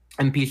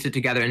 and pieced it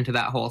together into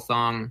that whole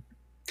song.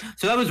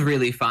 So that was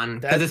really fun,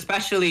 because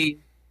especially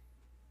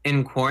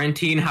in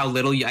quarantine, how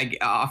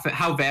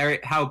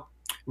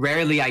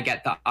rarely I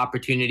get the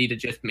opportunity to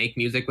just make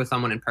music with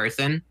someone in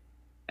person.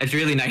 It's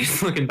really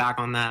nice looking back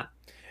on that.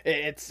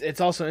 It's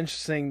also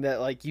interesting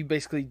that like you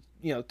basically,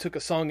 you know, took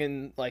a song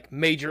and like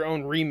made your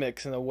own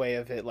remix in a way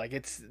of it. Like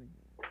it's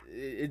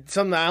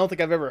something I don't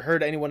think I've ever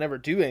heard anyone ever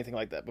do anything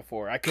like that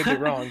before. I could be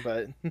wrong,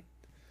 but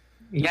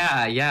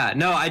yeah.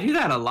 No, I do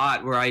that a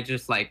lot, where I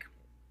just like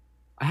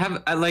I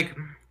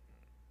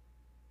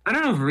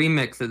don't know if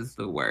remix is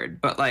the word,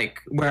 but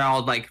like where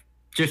I'll like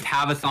just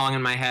have a song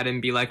in my head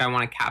and be like, I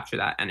want to capture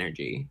that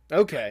energy.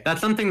 Okay.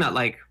 That's something that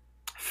like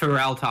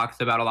Pharrell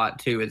talks about a lot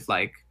too, is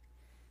like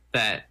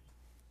that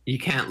you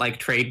can't like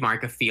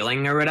trademark a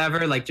feeling or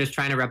whatever, like just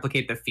trying to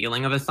replicate the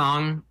feeling of a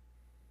song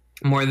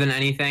more than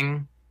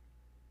anything.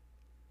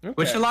 Okay.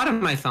 Which a lot of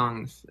my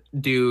songs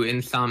do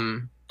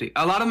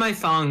a lot of my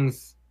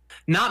songs,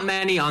 not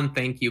many on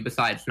Thank You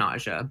besides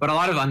Nausea, but a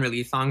lot of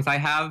unreleased songs I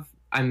have,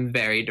 I'm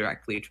very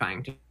directly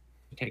trying to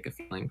take a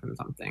feeling from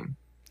something.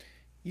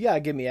 You gotta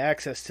give me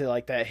access to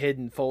like that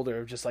hidden folder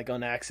of just like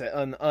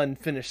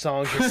unfinished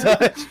songs and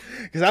such,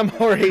 because I'm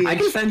already. I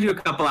can send you a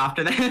couple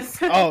after this.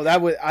 Oh,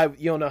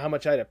 you don't know how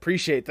much I'd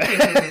appreciate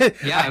that.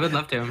 Yeah, I would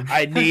love to.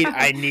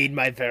 I need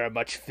my very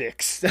much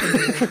fixed.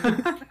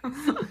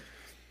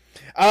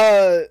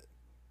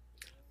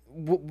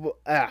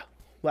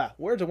 Wow,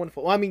 words are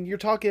wonderful. Well, I mean, you're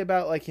talking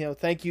about like, you know,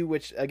 Thank You,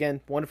 which again,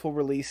 wonderful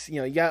release.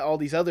 You know, you got all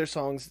these other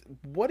songs.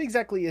 What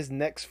exactly is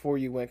next for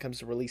you when it comes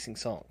to releasing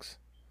songs?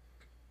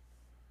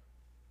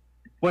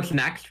 What's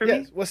next for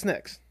me? What's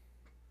next?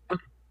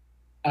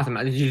 Awesome.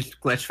 Did you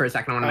just glitch for a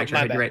second? I want to make sure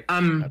I heard you right.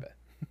 My bad.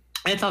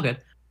 It's all good.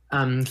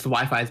 So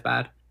Wi-Fi is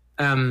bad.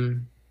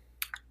 Well,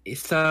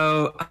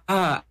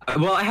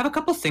 I have a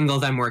couple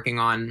singles I'm working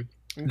on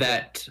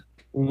that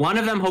one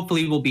of them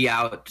hopefully will be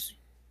out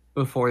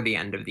before the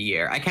end of the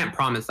year. I can't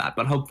promise that,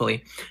 but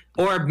hopefully.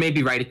 Or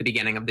maybe right at the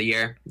beginning of the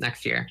year,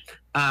 next year.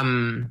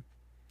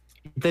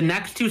 the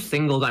next two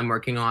singles I'm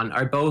working on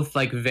are both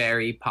like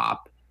very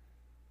pop,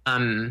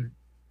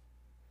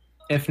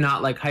 if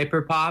not like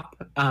hyper pop.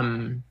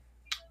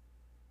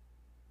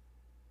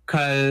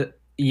 Cause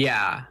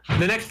yeah,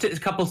 the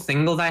next couple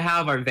singles I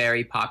have are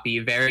very poppy,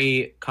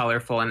 very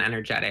colorful and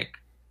energetic.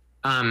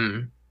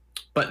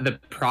 But the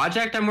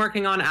project I'm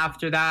working on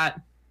after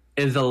that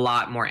is a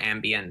lot more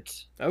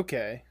ambient.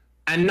 Okay.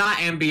 And not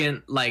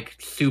ambient like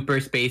super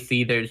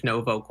spacey. There's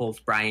no vocals,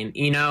 Brian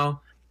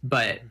Eno,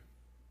 but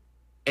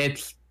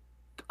it's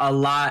a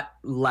lot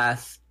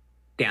less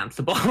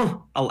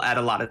danceable at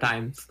a lot of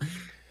times.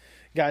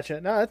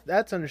 Gotcha. No,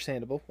 that's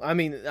understandable. I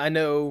mean, I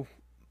know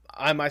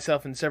I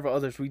myself and several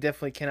others, we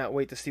definitely cannot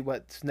wait to see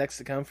what's next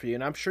to come for you,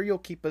 and I'm sure you'll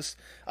keep us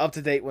up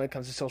to date when it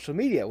comes to social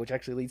media, which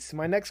actually leads to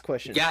my next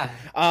question. Yeah,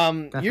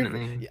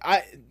 definitely.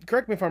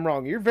 Correct me if I'm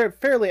wrong. You're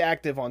fairly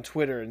active on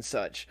Twitter and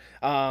such.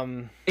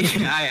 Yeah,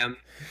 I am.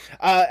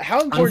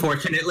 How important?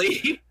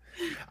 Unfortunately.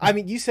 I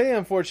mean, you say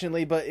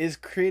unfortunately, but is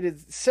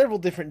created several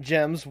different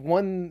gems.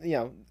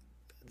 Several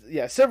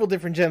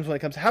different gems when it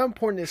comes to how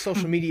important is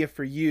social media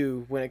for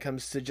you when it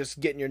comes to just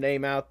getting your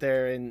name out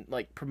there and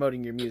like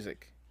promoting your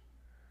music.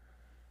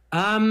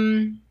 Or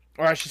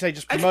I should say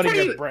just promoting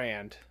your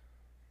brand.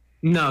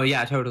 No,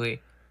 yeah, totally.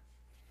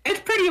 It's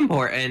pretty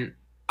important.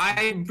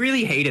 I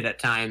really hate it at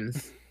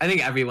times. I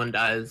think everyone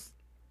does.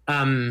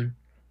 But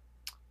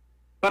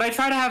I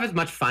try to have as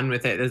much fun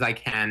with it as I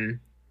can.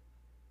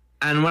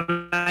 And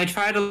when I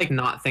try to like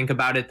not think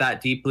about it that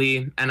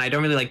deeply, and I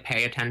don't really like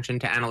pay attention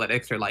to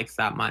analytics or likes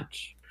that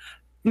much.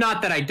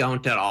 Not that I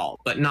don't at all,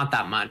 but not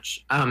that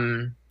much.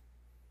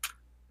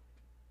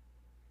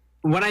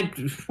 When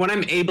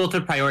I'm able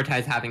to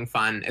prioritize having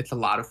fun, it's a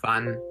lot of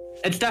fun.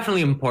 It's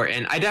definitely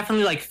important. I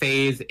definitely like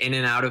phase in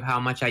and out of how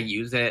much I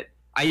use it.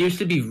 I used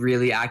to be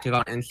really active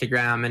on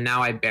Instagram, and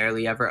now I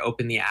barely ever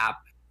open the app.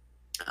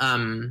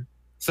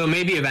 So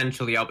maybe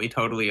eventually I'll be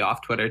totally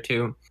off Twitter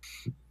too,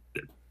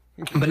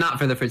 but not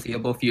for the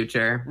foreseeable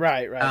future.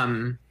 Right.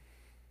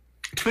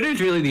 Twitter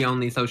is really the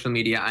only social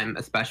media I'm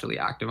especially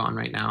active on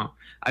right now.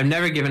 I've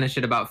never given a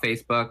shit about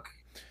Facebook.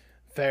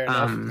 Fair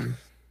enough.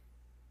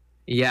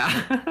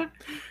 Yeah.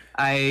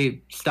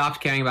 I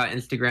stopped caring about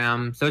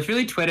Instagram. So it's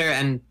really Twitter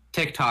and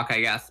TikTok,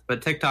 I guess.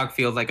 But TikTok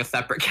feels like a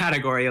separate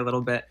category a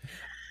little bit.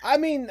 I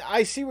mean,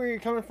 I see where you're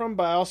coming from,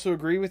 but I also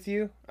agree with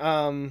you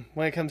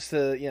when it comes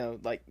to,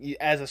 like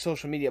as a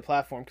social media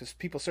platform, because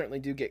people certainly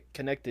do get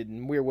connected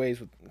in weird ways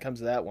when it comes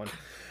to that one.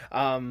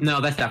 No,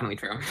 that's definitely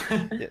true.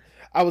 Yeah.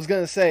 I was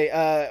going to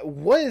say,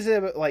 what is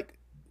it like?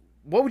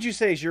 What would you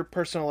say is your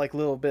personal like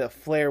little bit of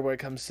flair when it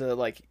comes to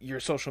like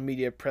your social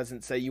media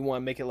presence that you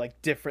want to make it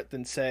like different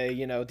than say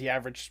the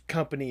average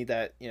company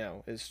that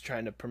is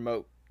trying to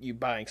promote you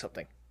buying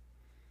something?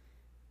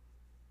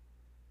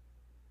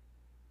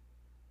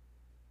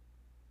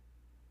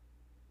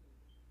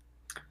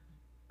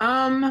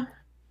 I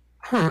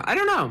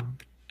don't know.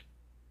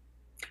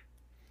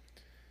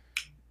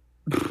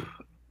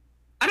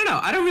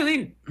 I don't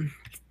really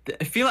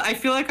I feel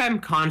like I'm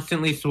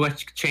constantly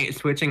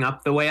switching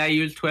up the way I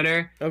use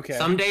Twitter. Okay.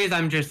 Some days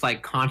I'm just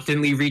like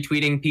constantly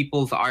retweeting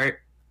people's art.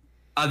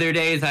 Other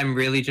days I'm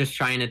really just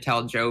trying to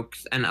tell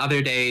jokes, and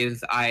other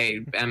days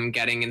I am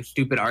getting in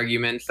stupid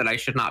arguments that I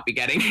should not be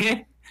getting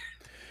in.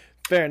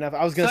 Fair enough.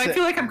 I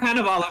feel like I'm kind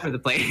of all over the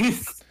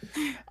place.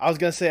 I was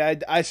gonna say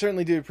I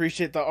certainly do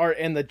appreciate the art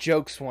and the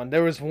jokes one.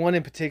 There was one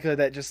in particular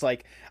that just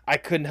like I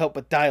couldn't help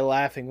but die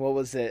laughing. What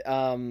was it?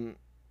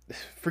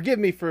 Forgive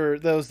me for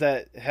those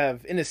that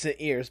have innocent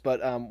ears,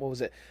 but what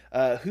was it?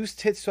 Whose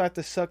tits do I have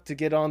to suck to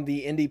get on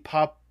the indie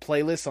pop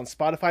playlist on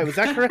Spotify? Was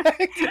that correct?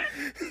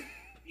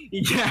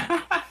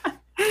 Yeah.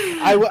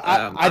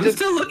 I'm just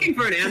still looking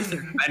for an answer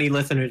if any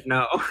listeners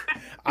know.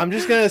 I'm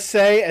just gonna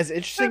say, as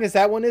interesting as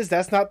that one is,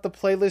 that's not the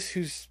playlist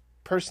whose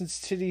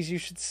person's titties you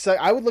should suck.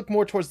 I would look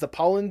more towards the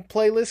Pollen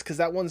playlist because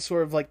that one's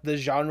sort of like the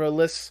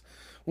genre-less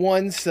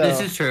one. So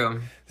this is true.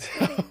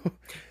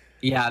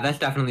 Yeah, that's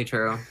definitely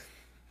true.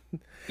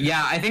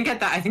 Yeah, I think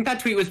that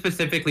tweet was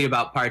specifically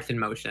about Parts in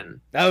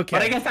Motion. Okay,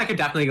 but I guess I could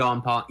definitely go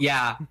on Paul.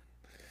 Yeah.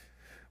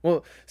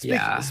 Well,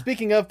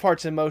 speaking of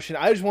Parts in Motion,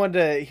 I just wanted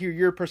to hear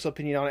your personal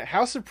opinion on it.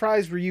 How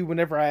surprised were you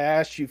whenever I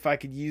asked you if I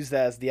could use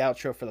that as the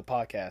outro for the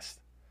podcast?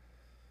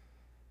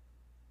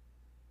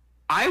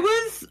 I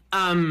was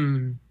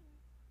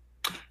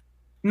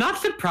not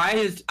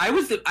surprised. I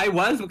was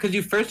because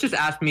you first just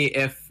asked me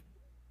if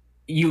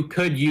you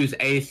could use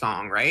a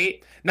song,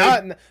 right?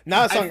 Not a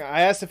song.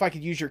 I asked if I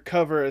could use your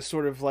cover as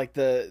sort of like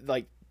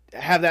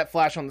have that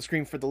flash on the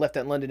screen for the Left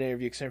at London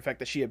interview, because in fact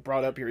that she had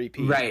brought up your EP.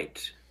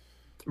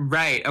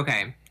 Right.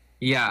 Okay.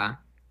 Yeah.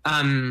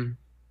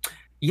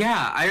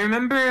 Yeah. I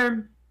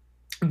remember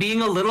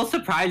being a little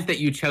surprised that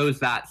you chose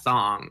that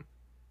song.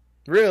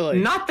 Really?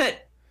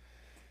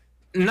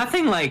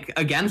 Nothing like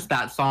against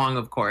that song,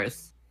 of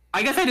course.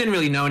 I guess I didn't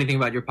really know anything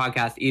about your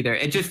podcast either.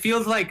 It just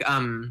feels like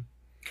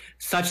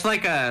such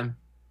like a,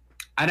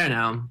 I don't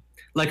know,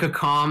 like a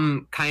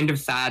calm kind of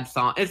sad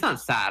song. It's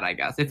not sad, I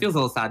guess. It feels a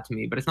little sad to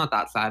me, but it's not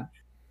that sad.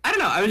 I don't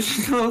know. I was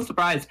just a little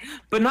surprised,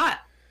 but not.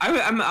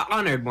 I'm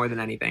honored more than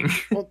anything.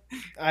 Well,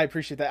 I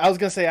appreciate that. I was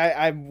gonna say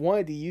I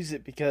wanted to use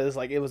it because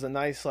like it was a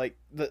nice like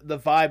the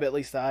vibe at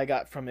least that I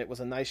got from it was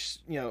a nice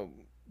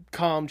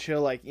calm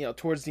chill like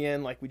towards the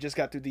end like we just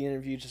got through the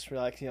interview just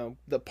like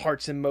the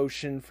parts in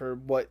motion for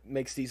what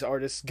makes these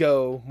artists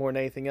go more than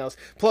anything else.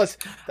 Plus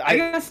I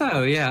guess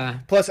so, yeah.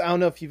 Plus I don't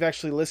know if you've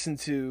actually listened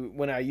to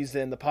when I used it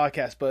in the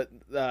podcast, but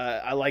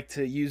I like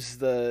to use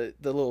the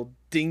little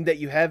ding that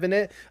you have in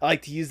it. I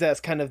like to use that as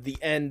kind of the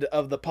end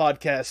of the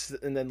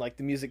podcast and then like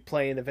the music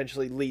playing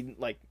eventually leading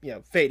like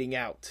fading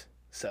out.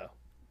 So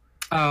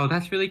oh,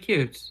 that's really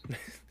cute.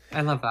 I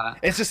love that.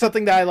 It's just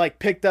something that I like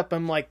picked up.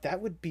 I'm like, that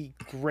would be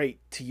great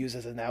to use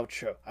as an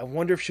outro. I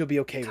wonder if she'll be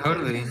okay with it.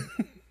 Totally.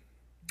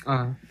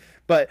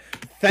 But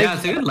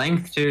it's a good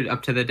length too,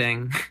 up to the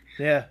ding.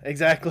 Yeah,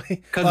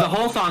 exactly. Because the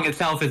whole song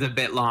itself is a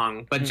bit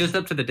long, but just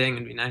up to the ding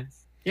would be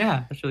nice.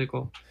 Yeah, that's really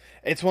cool.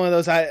 It's one of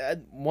those. I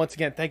once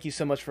again, thank you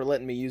so much for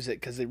letting me use it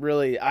because it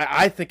really,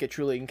 I think it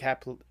truly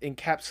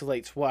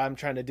encapsulates what I'm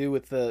trying to do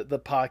with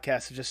the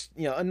podcast. Just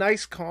a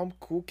nice, calm,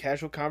 cool,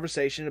 casual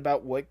conversation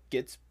about what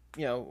gets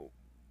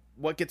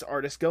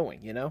artists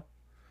going.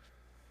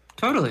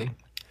 Totally.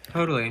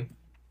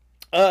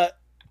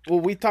 Well,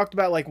 we talked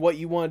about like what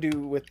you want to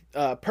do with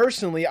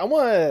personally. I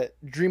want to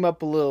dream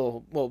up a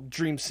little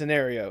dream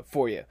scenario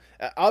for you.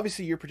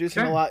 Obviously, you're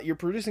producing a lot. You're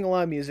producing a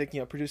lot of music.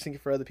 Producing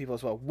it for other people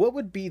as well. What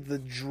would be the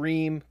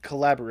dream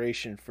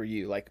collaboration for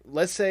you? Like,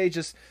 let's say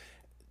just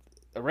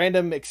a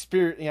random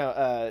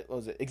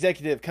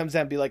executive comes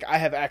out and be like, I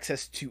have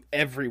access to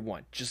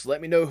everyone. Just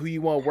let me know who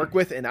you want to work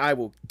with, and I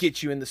will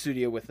get you in the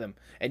studio with them,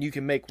 and you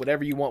can make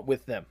whatever you want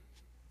with them.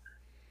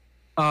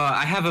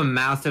 I have a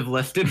massive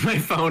list in my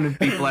phone of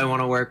people I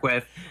want to work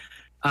with.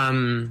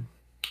 Damon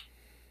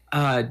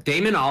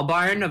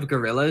Albarn of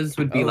Gorillaz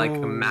would be like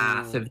a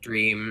massive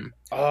dream.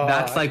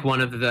 That's like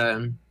one of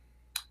the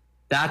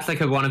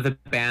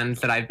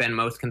bands that I've been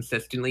most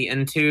consistently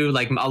into.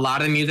 Like a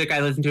lot of the music I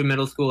listened to in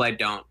middle school, I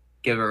don't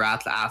give a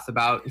rat's ass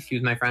about,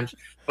 excuse my French,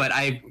 but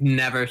I've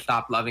never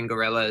stopped loving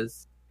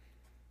Gorillaz.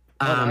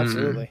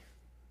 Absolutely.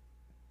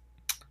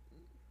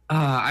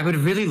 I would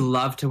really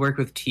love to work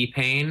with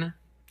T-Pain.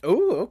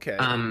 Oh, okay.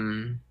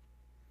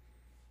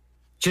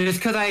 Just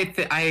because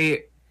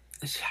I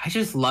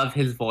just love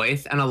his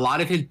voice, and a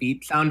lot of his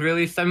beats sound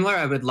really similar.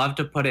 I would love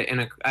to put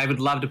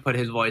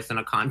his voice in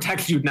a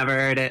context you've never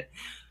heard it.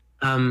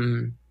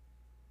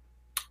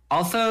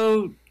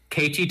 Also,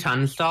 KT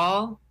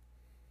Tunstall,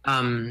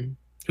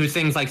 who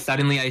sings like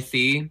 "Suddenly I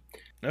See."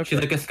 Okay.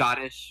 She's like a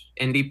Scottish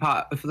indie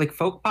pop, like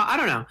folk pop. I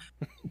don't know.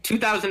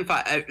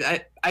 2005.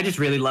 I just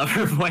really love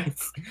her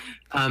voice.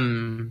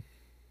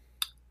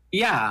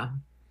 Yeah.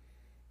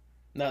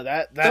 No,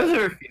 that those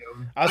are a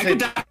few. I could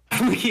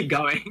definitely keep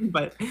going,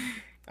 but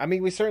I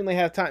mean, we certainly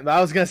have time. But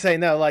I was gonna say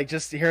no, like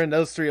just hearing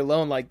those three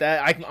alone, like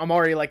that, I'm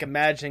already like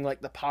imagining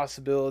like the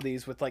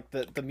possibilities with like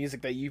the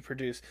music that you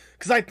produce,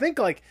 because I think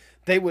like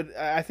they would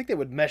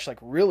mesh like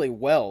really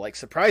well, like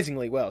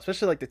surprisingly well,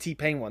 especially like the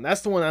T-Pain one.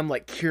 That's the one I'm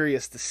like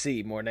curious to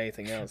see more than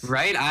anything else.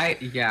 Right?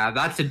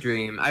 That's a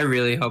dream. I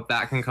really hope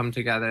that can come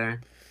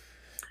together.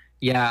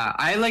 Yeah,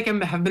 I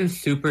have been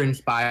super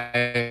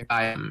inspired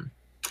by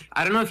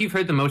I don't know if you've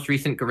heard the most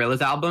recent Gorillaz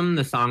album,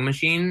 The Song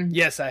Machine.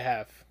 Yes, I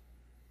have.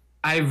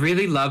 I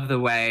really love the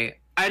way,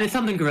 and it's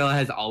something Gorillaz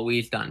has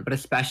always done, but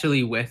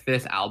especially with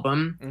this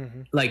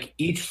album, like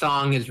each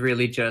song is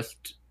really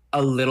just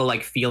a little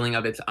like feeling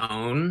of its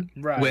own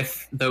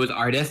with those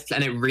artists,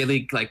 and it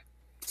really like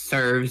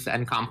serves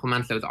and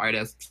complements those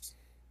artists.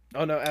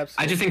 Oh no,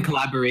 absolutely. I just think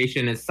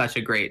collaboration is such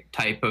a great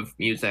type of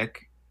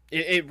music.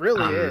 It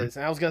really is.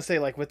 And I was going to say,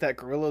 like, with that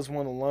Gorillaz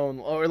one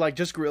alone, or, like,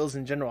 just Gorillaz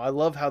in general, I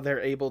love how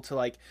they're able to,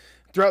 like,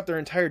 throughout their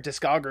entire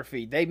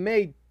discography,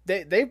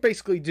 they're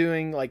basically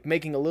doing, like,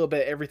 making a little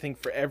bit of everything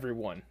for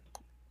everyone.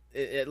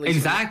 At least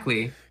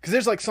exactly. Because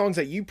there's, like, songs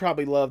that you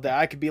probably love that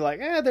I could be like,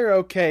 they're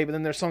okay, but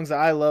then there's songs that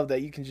I love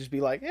that you can just be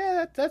like,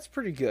 that's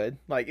pretty good.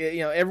 Like,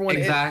 everyone...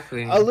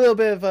 Exactly. A little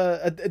bit of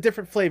a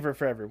different flavor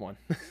for everyone.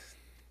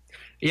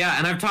 Yeah,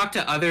 and I've talked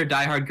to other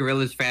diehard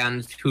Gorillaz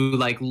fans who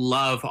like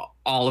love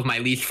all of my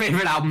least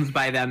favorite albums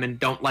by them and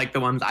don't like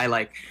the ones I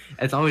like.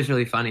 It's always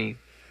really funny.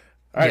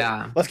 All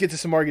right, let's get to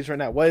some arguments right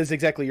now. What is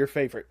exactly your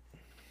favorite?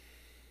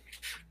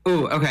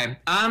 Ooh, okay.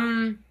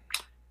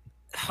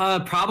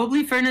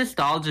 Probably for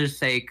nostalgia's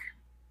sake,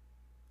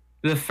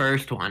 the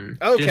first one.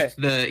 Okay.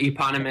 Just the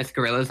eponymous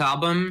Gorillaz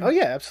album. Oh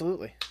yeah,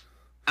 absolutely.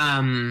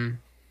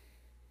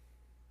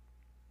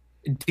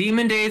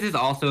 Demon Days is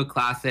also a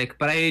classic,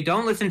 but I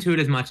don't listen to it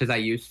as much as I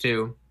used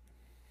to.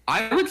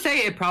 I would say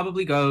it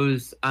probably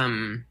goes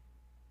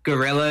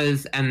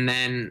Gorillaz and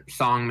then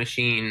Song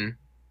Machine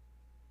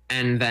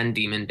and then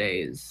Demon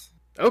Days.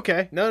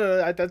 Okay.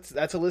 No,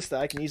 that's a list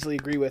that I can easily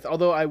agree with.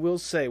 Although I will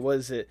say,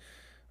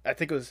 I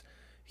think it was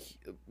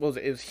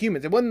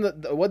Humans. It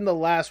wasn't the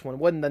last one. It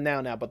wasn't the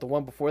Now, but the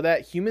one before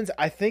that, Humans.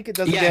 I think it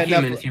doesn't get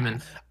enough.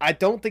 Humans. I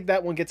don't think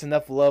that one gets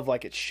enough love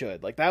like it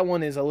should. Like that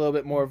one is a little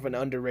bit more of an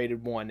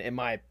underrated one, in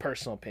my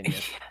personal opinion.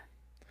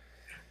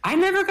 I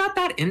never got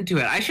that into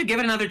it. I should give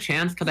it another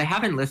chance because I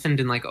haven't listened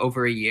in like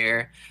over a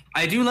year.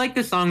 I do like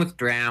the song with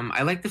Dram.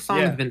 I like the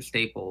song with Vince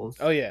Staples.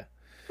 Oh yeah.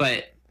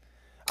 But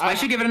I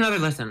should give it another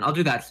listen. I'll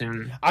do that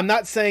soon. I'm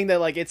not saying that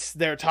like it's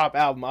their top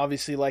album.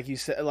 Obviously, like you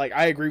said, like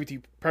I agree with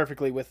you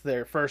perfectly with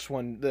their first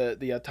one,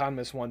 the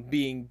Autonomous one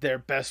being their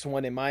best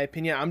one in my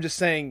opinion. I'm just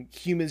saying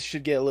Humans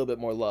should get a little bit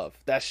more love.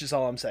 That's just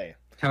all I'm saying.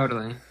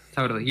 Totally.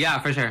 Yeah,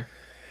 for sure.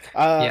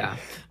 Yeah.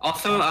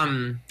 Also,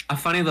 a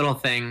funny little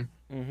thing.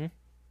 Mm-hmm.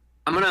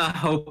 I'm gonna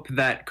hope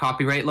that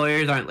copyright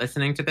lawyers aren't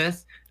listening to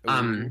this.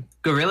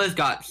 Gorillaz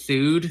got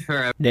sued for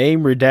a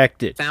name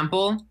redacted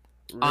sample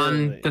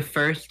on the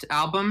first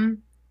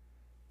album,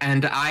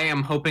 and I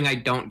am hoping I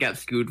don't get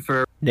sued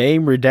for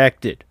name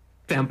redacted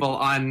sample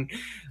on.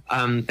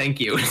 Thank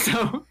you.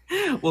 So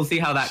we'll see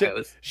how that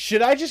goes.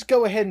 Should I just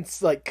go ahead and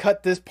like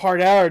cut this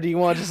part out, or do you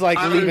want to just like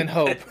leave in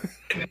hope?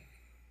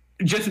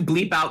 Just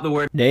bleep out the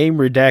word name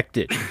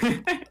redacted.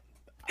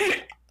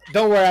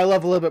 Don't worry, I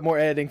love a little bit more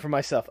editing for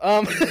myself.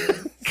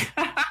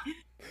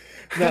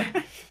 No,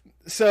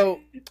 so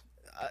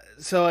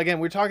again,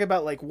 we're talking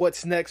about like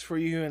what's next for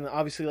you, and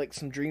obviously like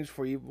some dreams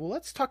for you. Well,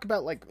 let's talk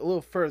about like a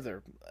little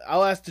further.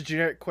 I'll ask the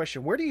generic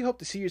question: where do you hope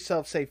to see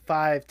yourself, say,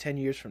 5-10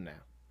 years from now?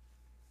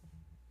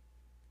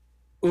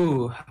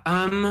 Ooh,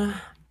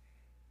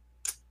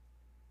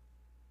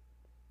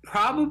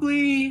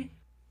 probably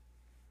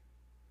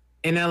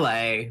in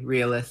LA,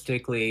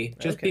 realistically,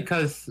 just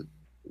because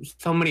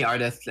so many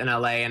artists in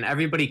LA, and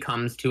everybody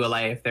comes to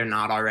LA if they're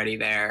not already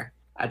there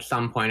at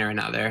some point or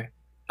another.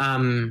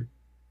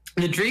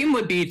 The dream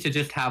would be to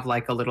just have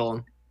like a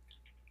little,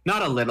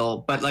 not a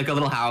little, but like a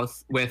little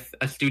house with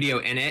a studio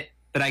in it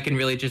that I can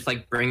really just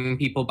like bring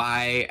people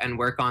by and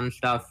work on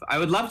stuff. I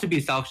would love to be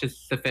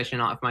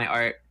self-sufficient off my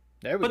art,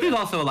 but there's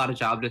also a lot of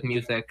jobs with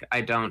music I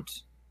don't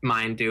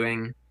mind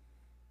doing.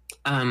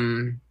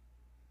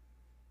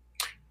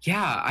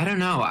 Yeah, I don't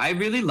know. I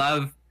really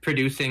love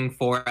producing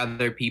for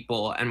other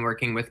people and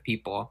working with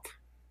people,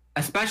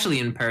 especially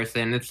in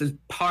person. It's just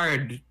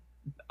hard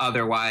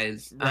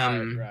otherwise.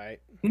 Right.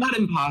 Not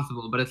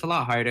impossible, but it's a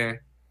lot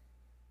harder.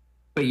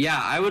 But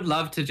yeah, I would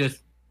love to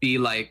just be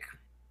like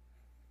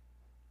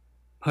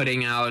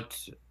putting out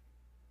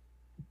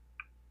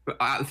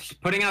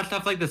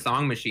stuff like The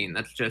Song Machine.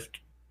 That's just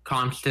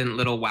constant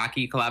little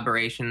wacky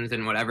collaborations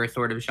in whatever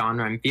sort of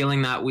genre I'm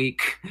feeling that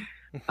week.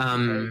 There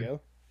you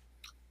go.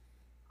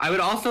 I would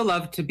also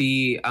love to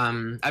be,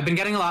 I've been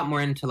getting a lot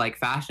more into like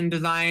fashion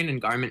design and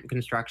garment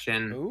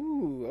construction.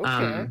 Ooh,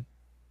 okay.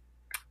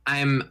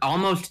 I'm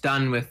almost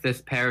done with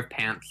this pair of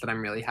pants that I'm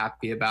really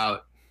happy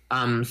about.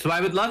 So I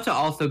would love to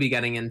also be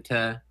getting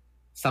into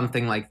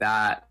something like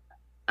that.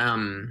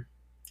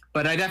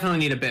 But I definitely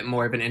need a bit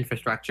more of an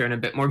infrastructure and a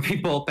bit more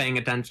people paying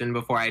attention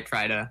before I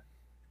try to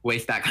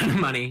waste that kind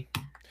of money.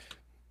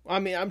 I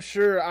mean, I'm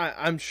sure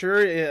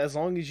as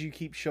long as you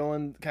keep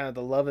showing kind of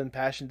the love and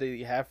passion that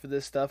you have for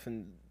this stuff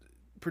and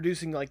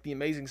producing like the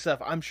amazing stuff,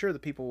 I'm sure the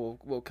people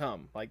will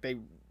come. Like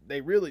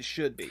they really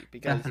should be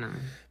because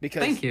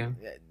Thank you.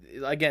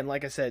 Again,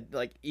 like I said,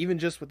 like even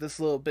just with this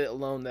little bit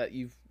alone that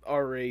you've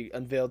already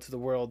unveiled to the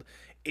world,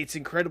 it's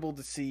incredible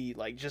to see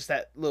like just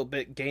that little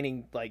bit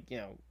gaining like, you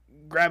know,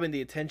 grabbing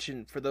the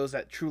attention for those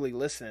that truly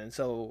listen. And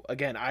so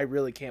again, I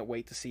really can't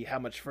wait to see how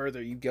much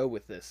further you go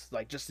with this,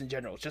 like just in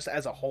general, just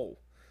as a whole.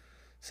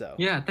 So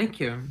yeah, thank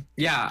you.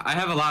 Yeah, I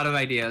have a lot of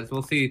ideas.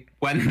 We'll see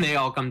when they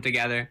all come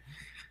together.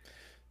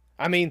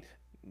 I mean,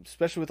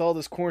 especially with all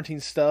this quarantine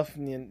stuff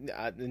and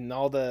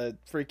all the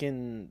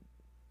freaking,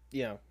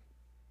 you know,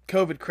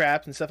 COVID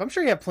crap and stuff, I'm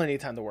sure you have plenty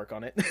of time to work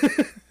on it.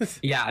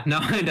 Yeah, no,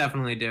 I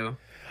definitely do.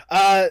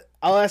 I'll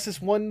ask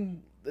this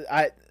one.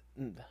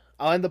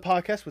 I'll end the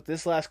podcast with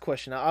this last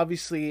question. Now,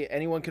 obviously,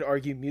 anyone could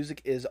argue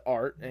music is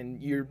art,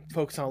 and you're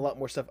focused on a lot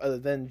more stuff other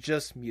than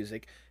just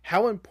music.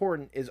 How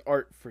important is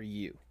art for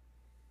you?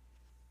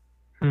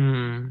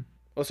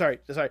 Oh, sorry.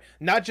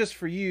 Not just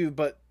for you,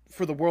 but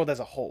for the world as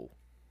a whole.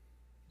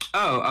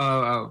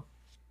 Oh,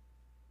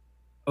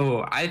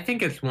 I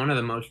think it's one of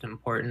the most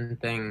important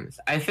things.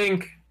 I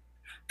think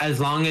as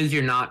long as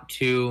you're not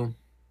too,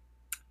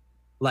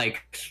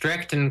 like,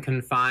 strict and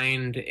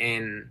confined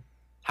in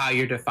how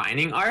you're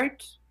defining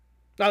art,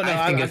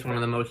 I think it's one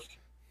of the most...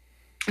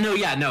 No,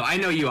 I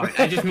know you aren't.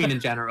 I just mean in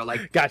general.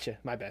 Like, gotcha,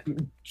 my bad.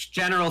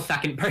 General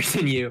second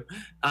person you.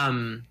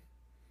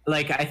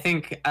 Like, I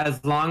think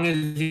as long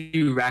as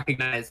you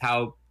recognize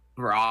how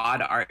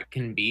broad art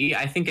can be,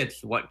 I think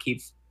it's what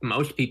keeps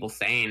most people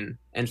sane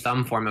in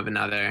some form of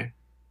another.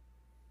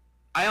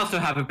 I also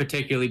have a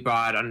particularly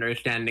broad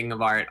understanding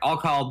of art. I'll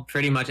call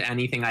pretty much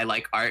anything I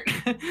like art.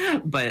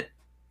 But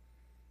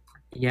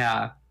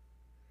yeah,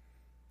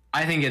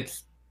 I think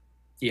it's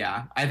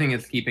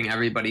keeping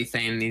everybody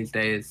sane these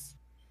days.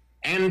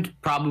 And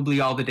probably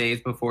all the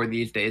days before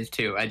these days,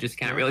 too. I just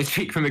can't really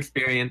speak from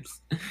experience.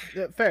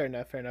 Yeah, fair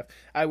enough.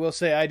 I will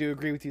say I do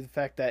agree with you the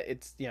fact that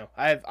it's, you know,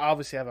 I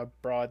obviously have a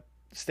broad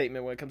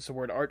statement when it comes to the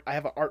word art. I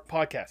have an art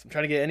podcast. I'm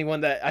trying to get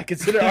anyone that I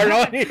consider art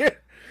on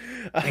here.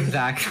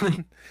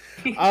 Exactly.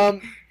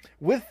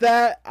 with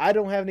that, I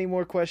don't have any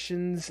more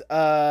questions.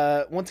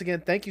 Once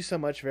again, thank you so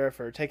much, Vera,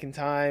 for taking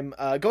time.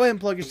 Go ahead and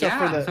plug yourself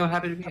for the. I'm so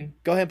happy to be here.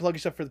 Go ahead and plug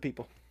yourself for the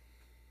people.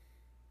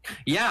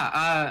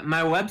 Yeah,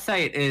 my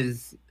website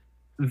is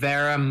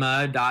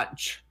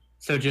veramuch.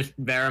 So just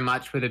very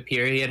much with a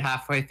period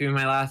halfway through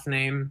my last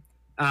name.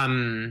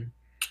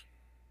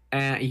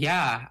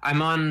 Yeah,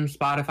 I'm on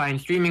Spotify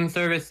and streaming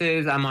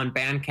services. I'm on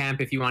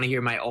Bandcamp if you want to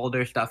hear my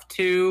older stuff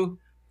too.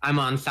 I'm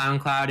on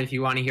SoundCloud if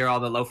you want to hear all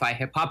the lo-fi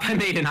hip-hop I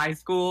made in high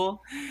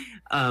school.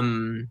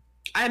 And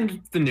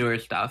the newer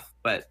stuff,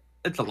 but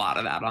it's a lot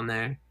of that on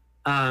there.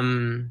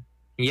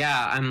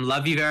 Yeah, I'm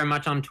love you very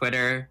much on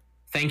Twitter.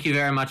 Thank you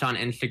very much on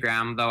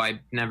Instagram, though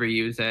I never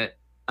use it.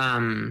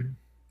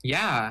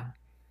 Yeah,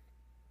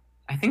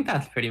 I think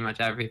that's pretty much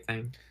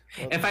everything.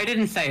 Okay. If I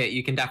didn't say it,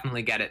 you can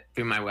definitely get it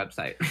through my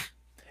website.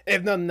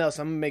 If nothing else,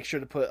 I'm going to make sure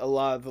to put a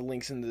lot of the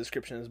links in the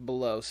descriptions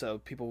below so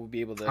people will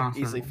be able to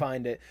easily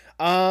find it.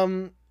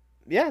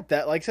 Yeah,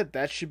 that, like I said,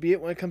 that should be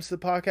it when it comes to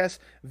the podcast.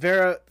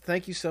 Vera,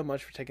 thank you so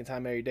much for taking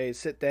time every day to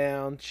sit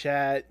down,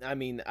 chat. I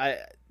mean,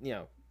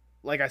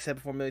 like I said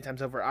before a million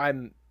times over, I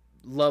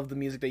love the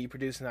music that you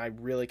produce, and I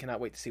really cannot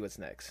wait to see what's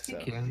next. So.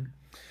 Thank you.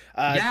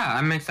 Yeah,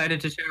 I'm excited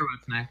to share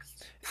what's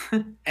next.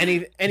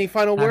 Any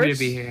final words? Happy to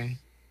be here.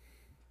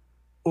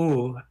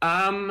 Ooh,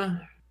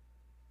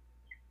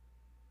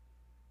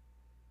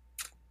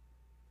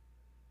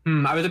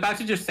 I was about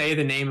to just say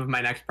the name of my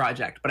next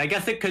project, but I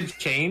guess it could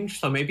change,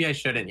 so maybe I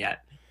shouldn't yet.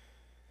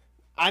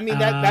 I mean,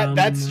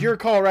 that's your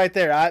call right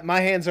there. My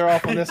hands are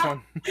off on this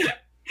one.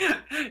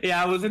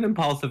 Yeah, it was an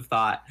impulsive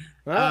thought.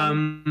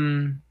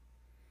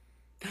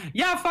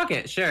 Yeah, fuck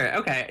it. Sure.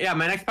 Okay. Yeah,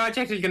 my next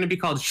project is going to be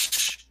called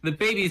Shh, The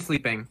Baby's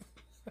Sleeping.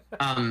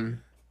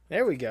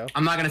 There we go.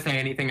 I'm not going to say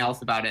anything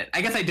else about it.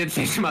 I guess I did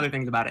say some other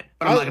things about it,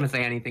 but I'm not going to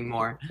say anything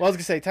more. Well, I was going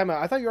to say, time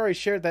out. I thought you already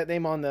shared that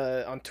name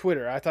on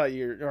Twitter. I thought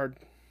you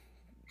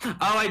Oh,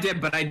 I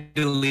did, but I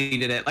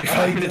deleted it like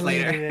 5 minutes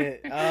later.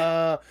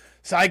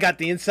 So I got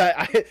the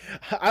inside.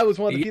 I was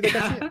one of the few that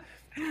got it.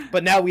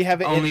 But now we have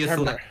it Only in a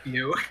permanent. select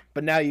few.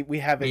 But now we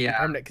have it in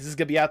permanent because it's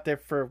going to be out there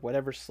for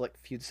whatever select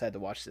few decide to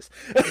watch this.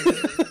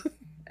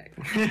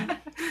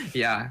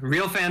 Yeah,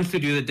 real fans who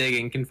do the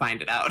digging can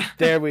find it out.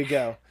 There we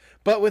go.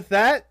 But with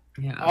that,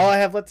 all I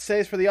have left to say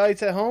is for the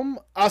audience at home,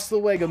 hasta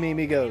luego, mi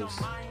amigos.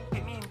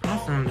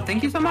 Awesome.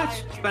 Thank you so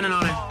much. It's been an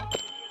honor.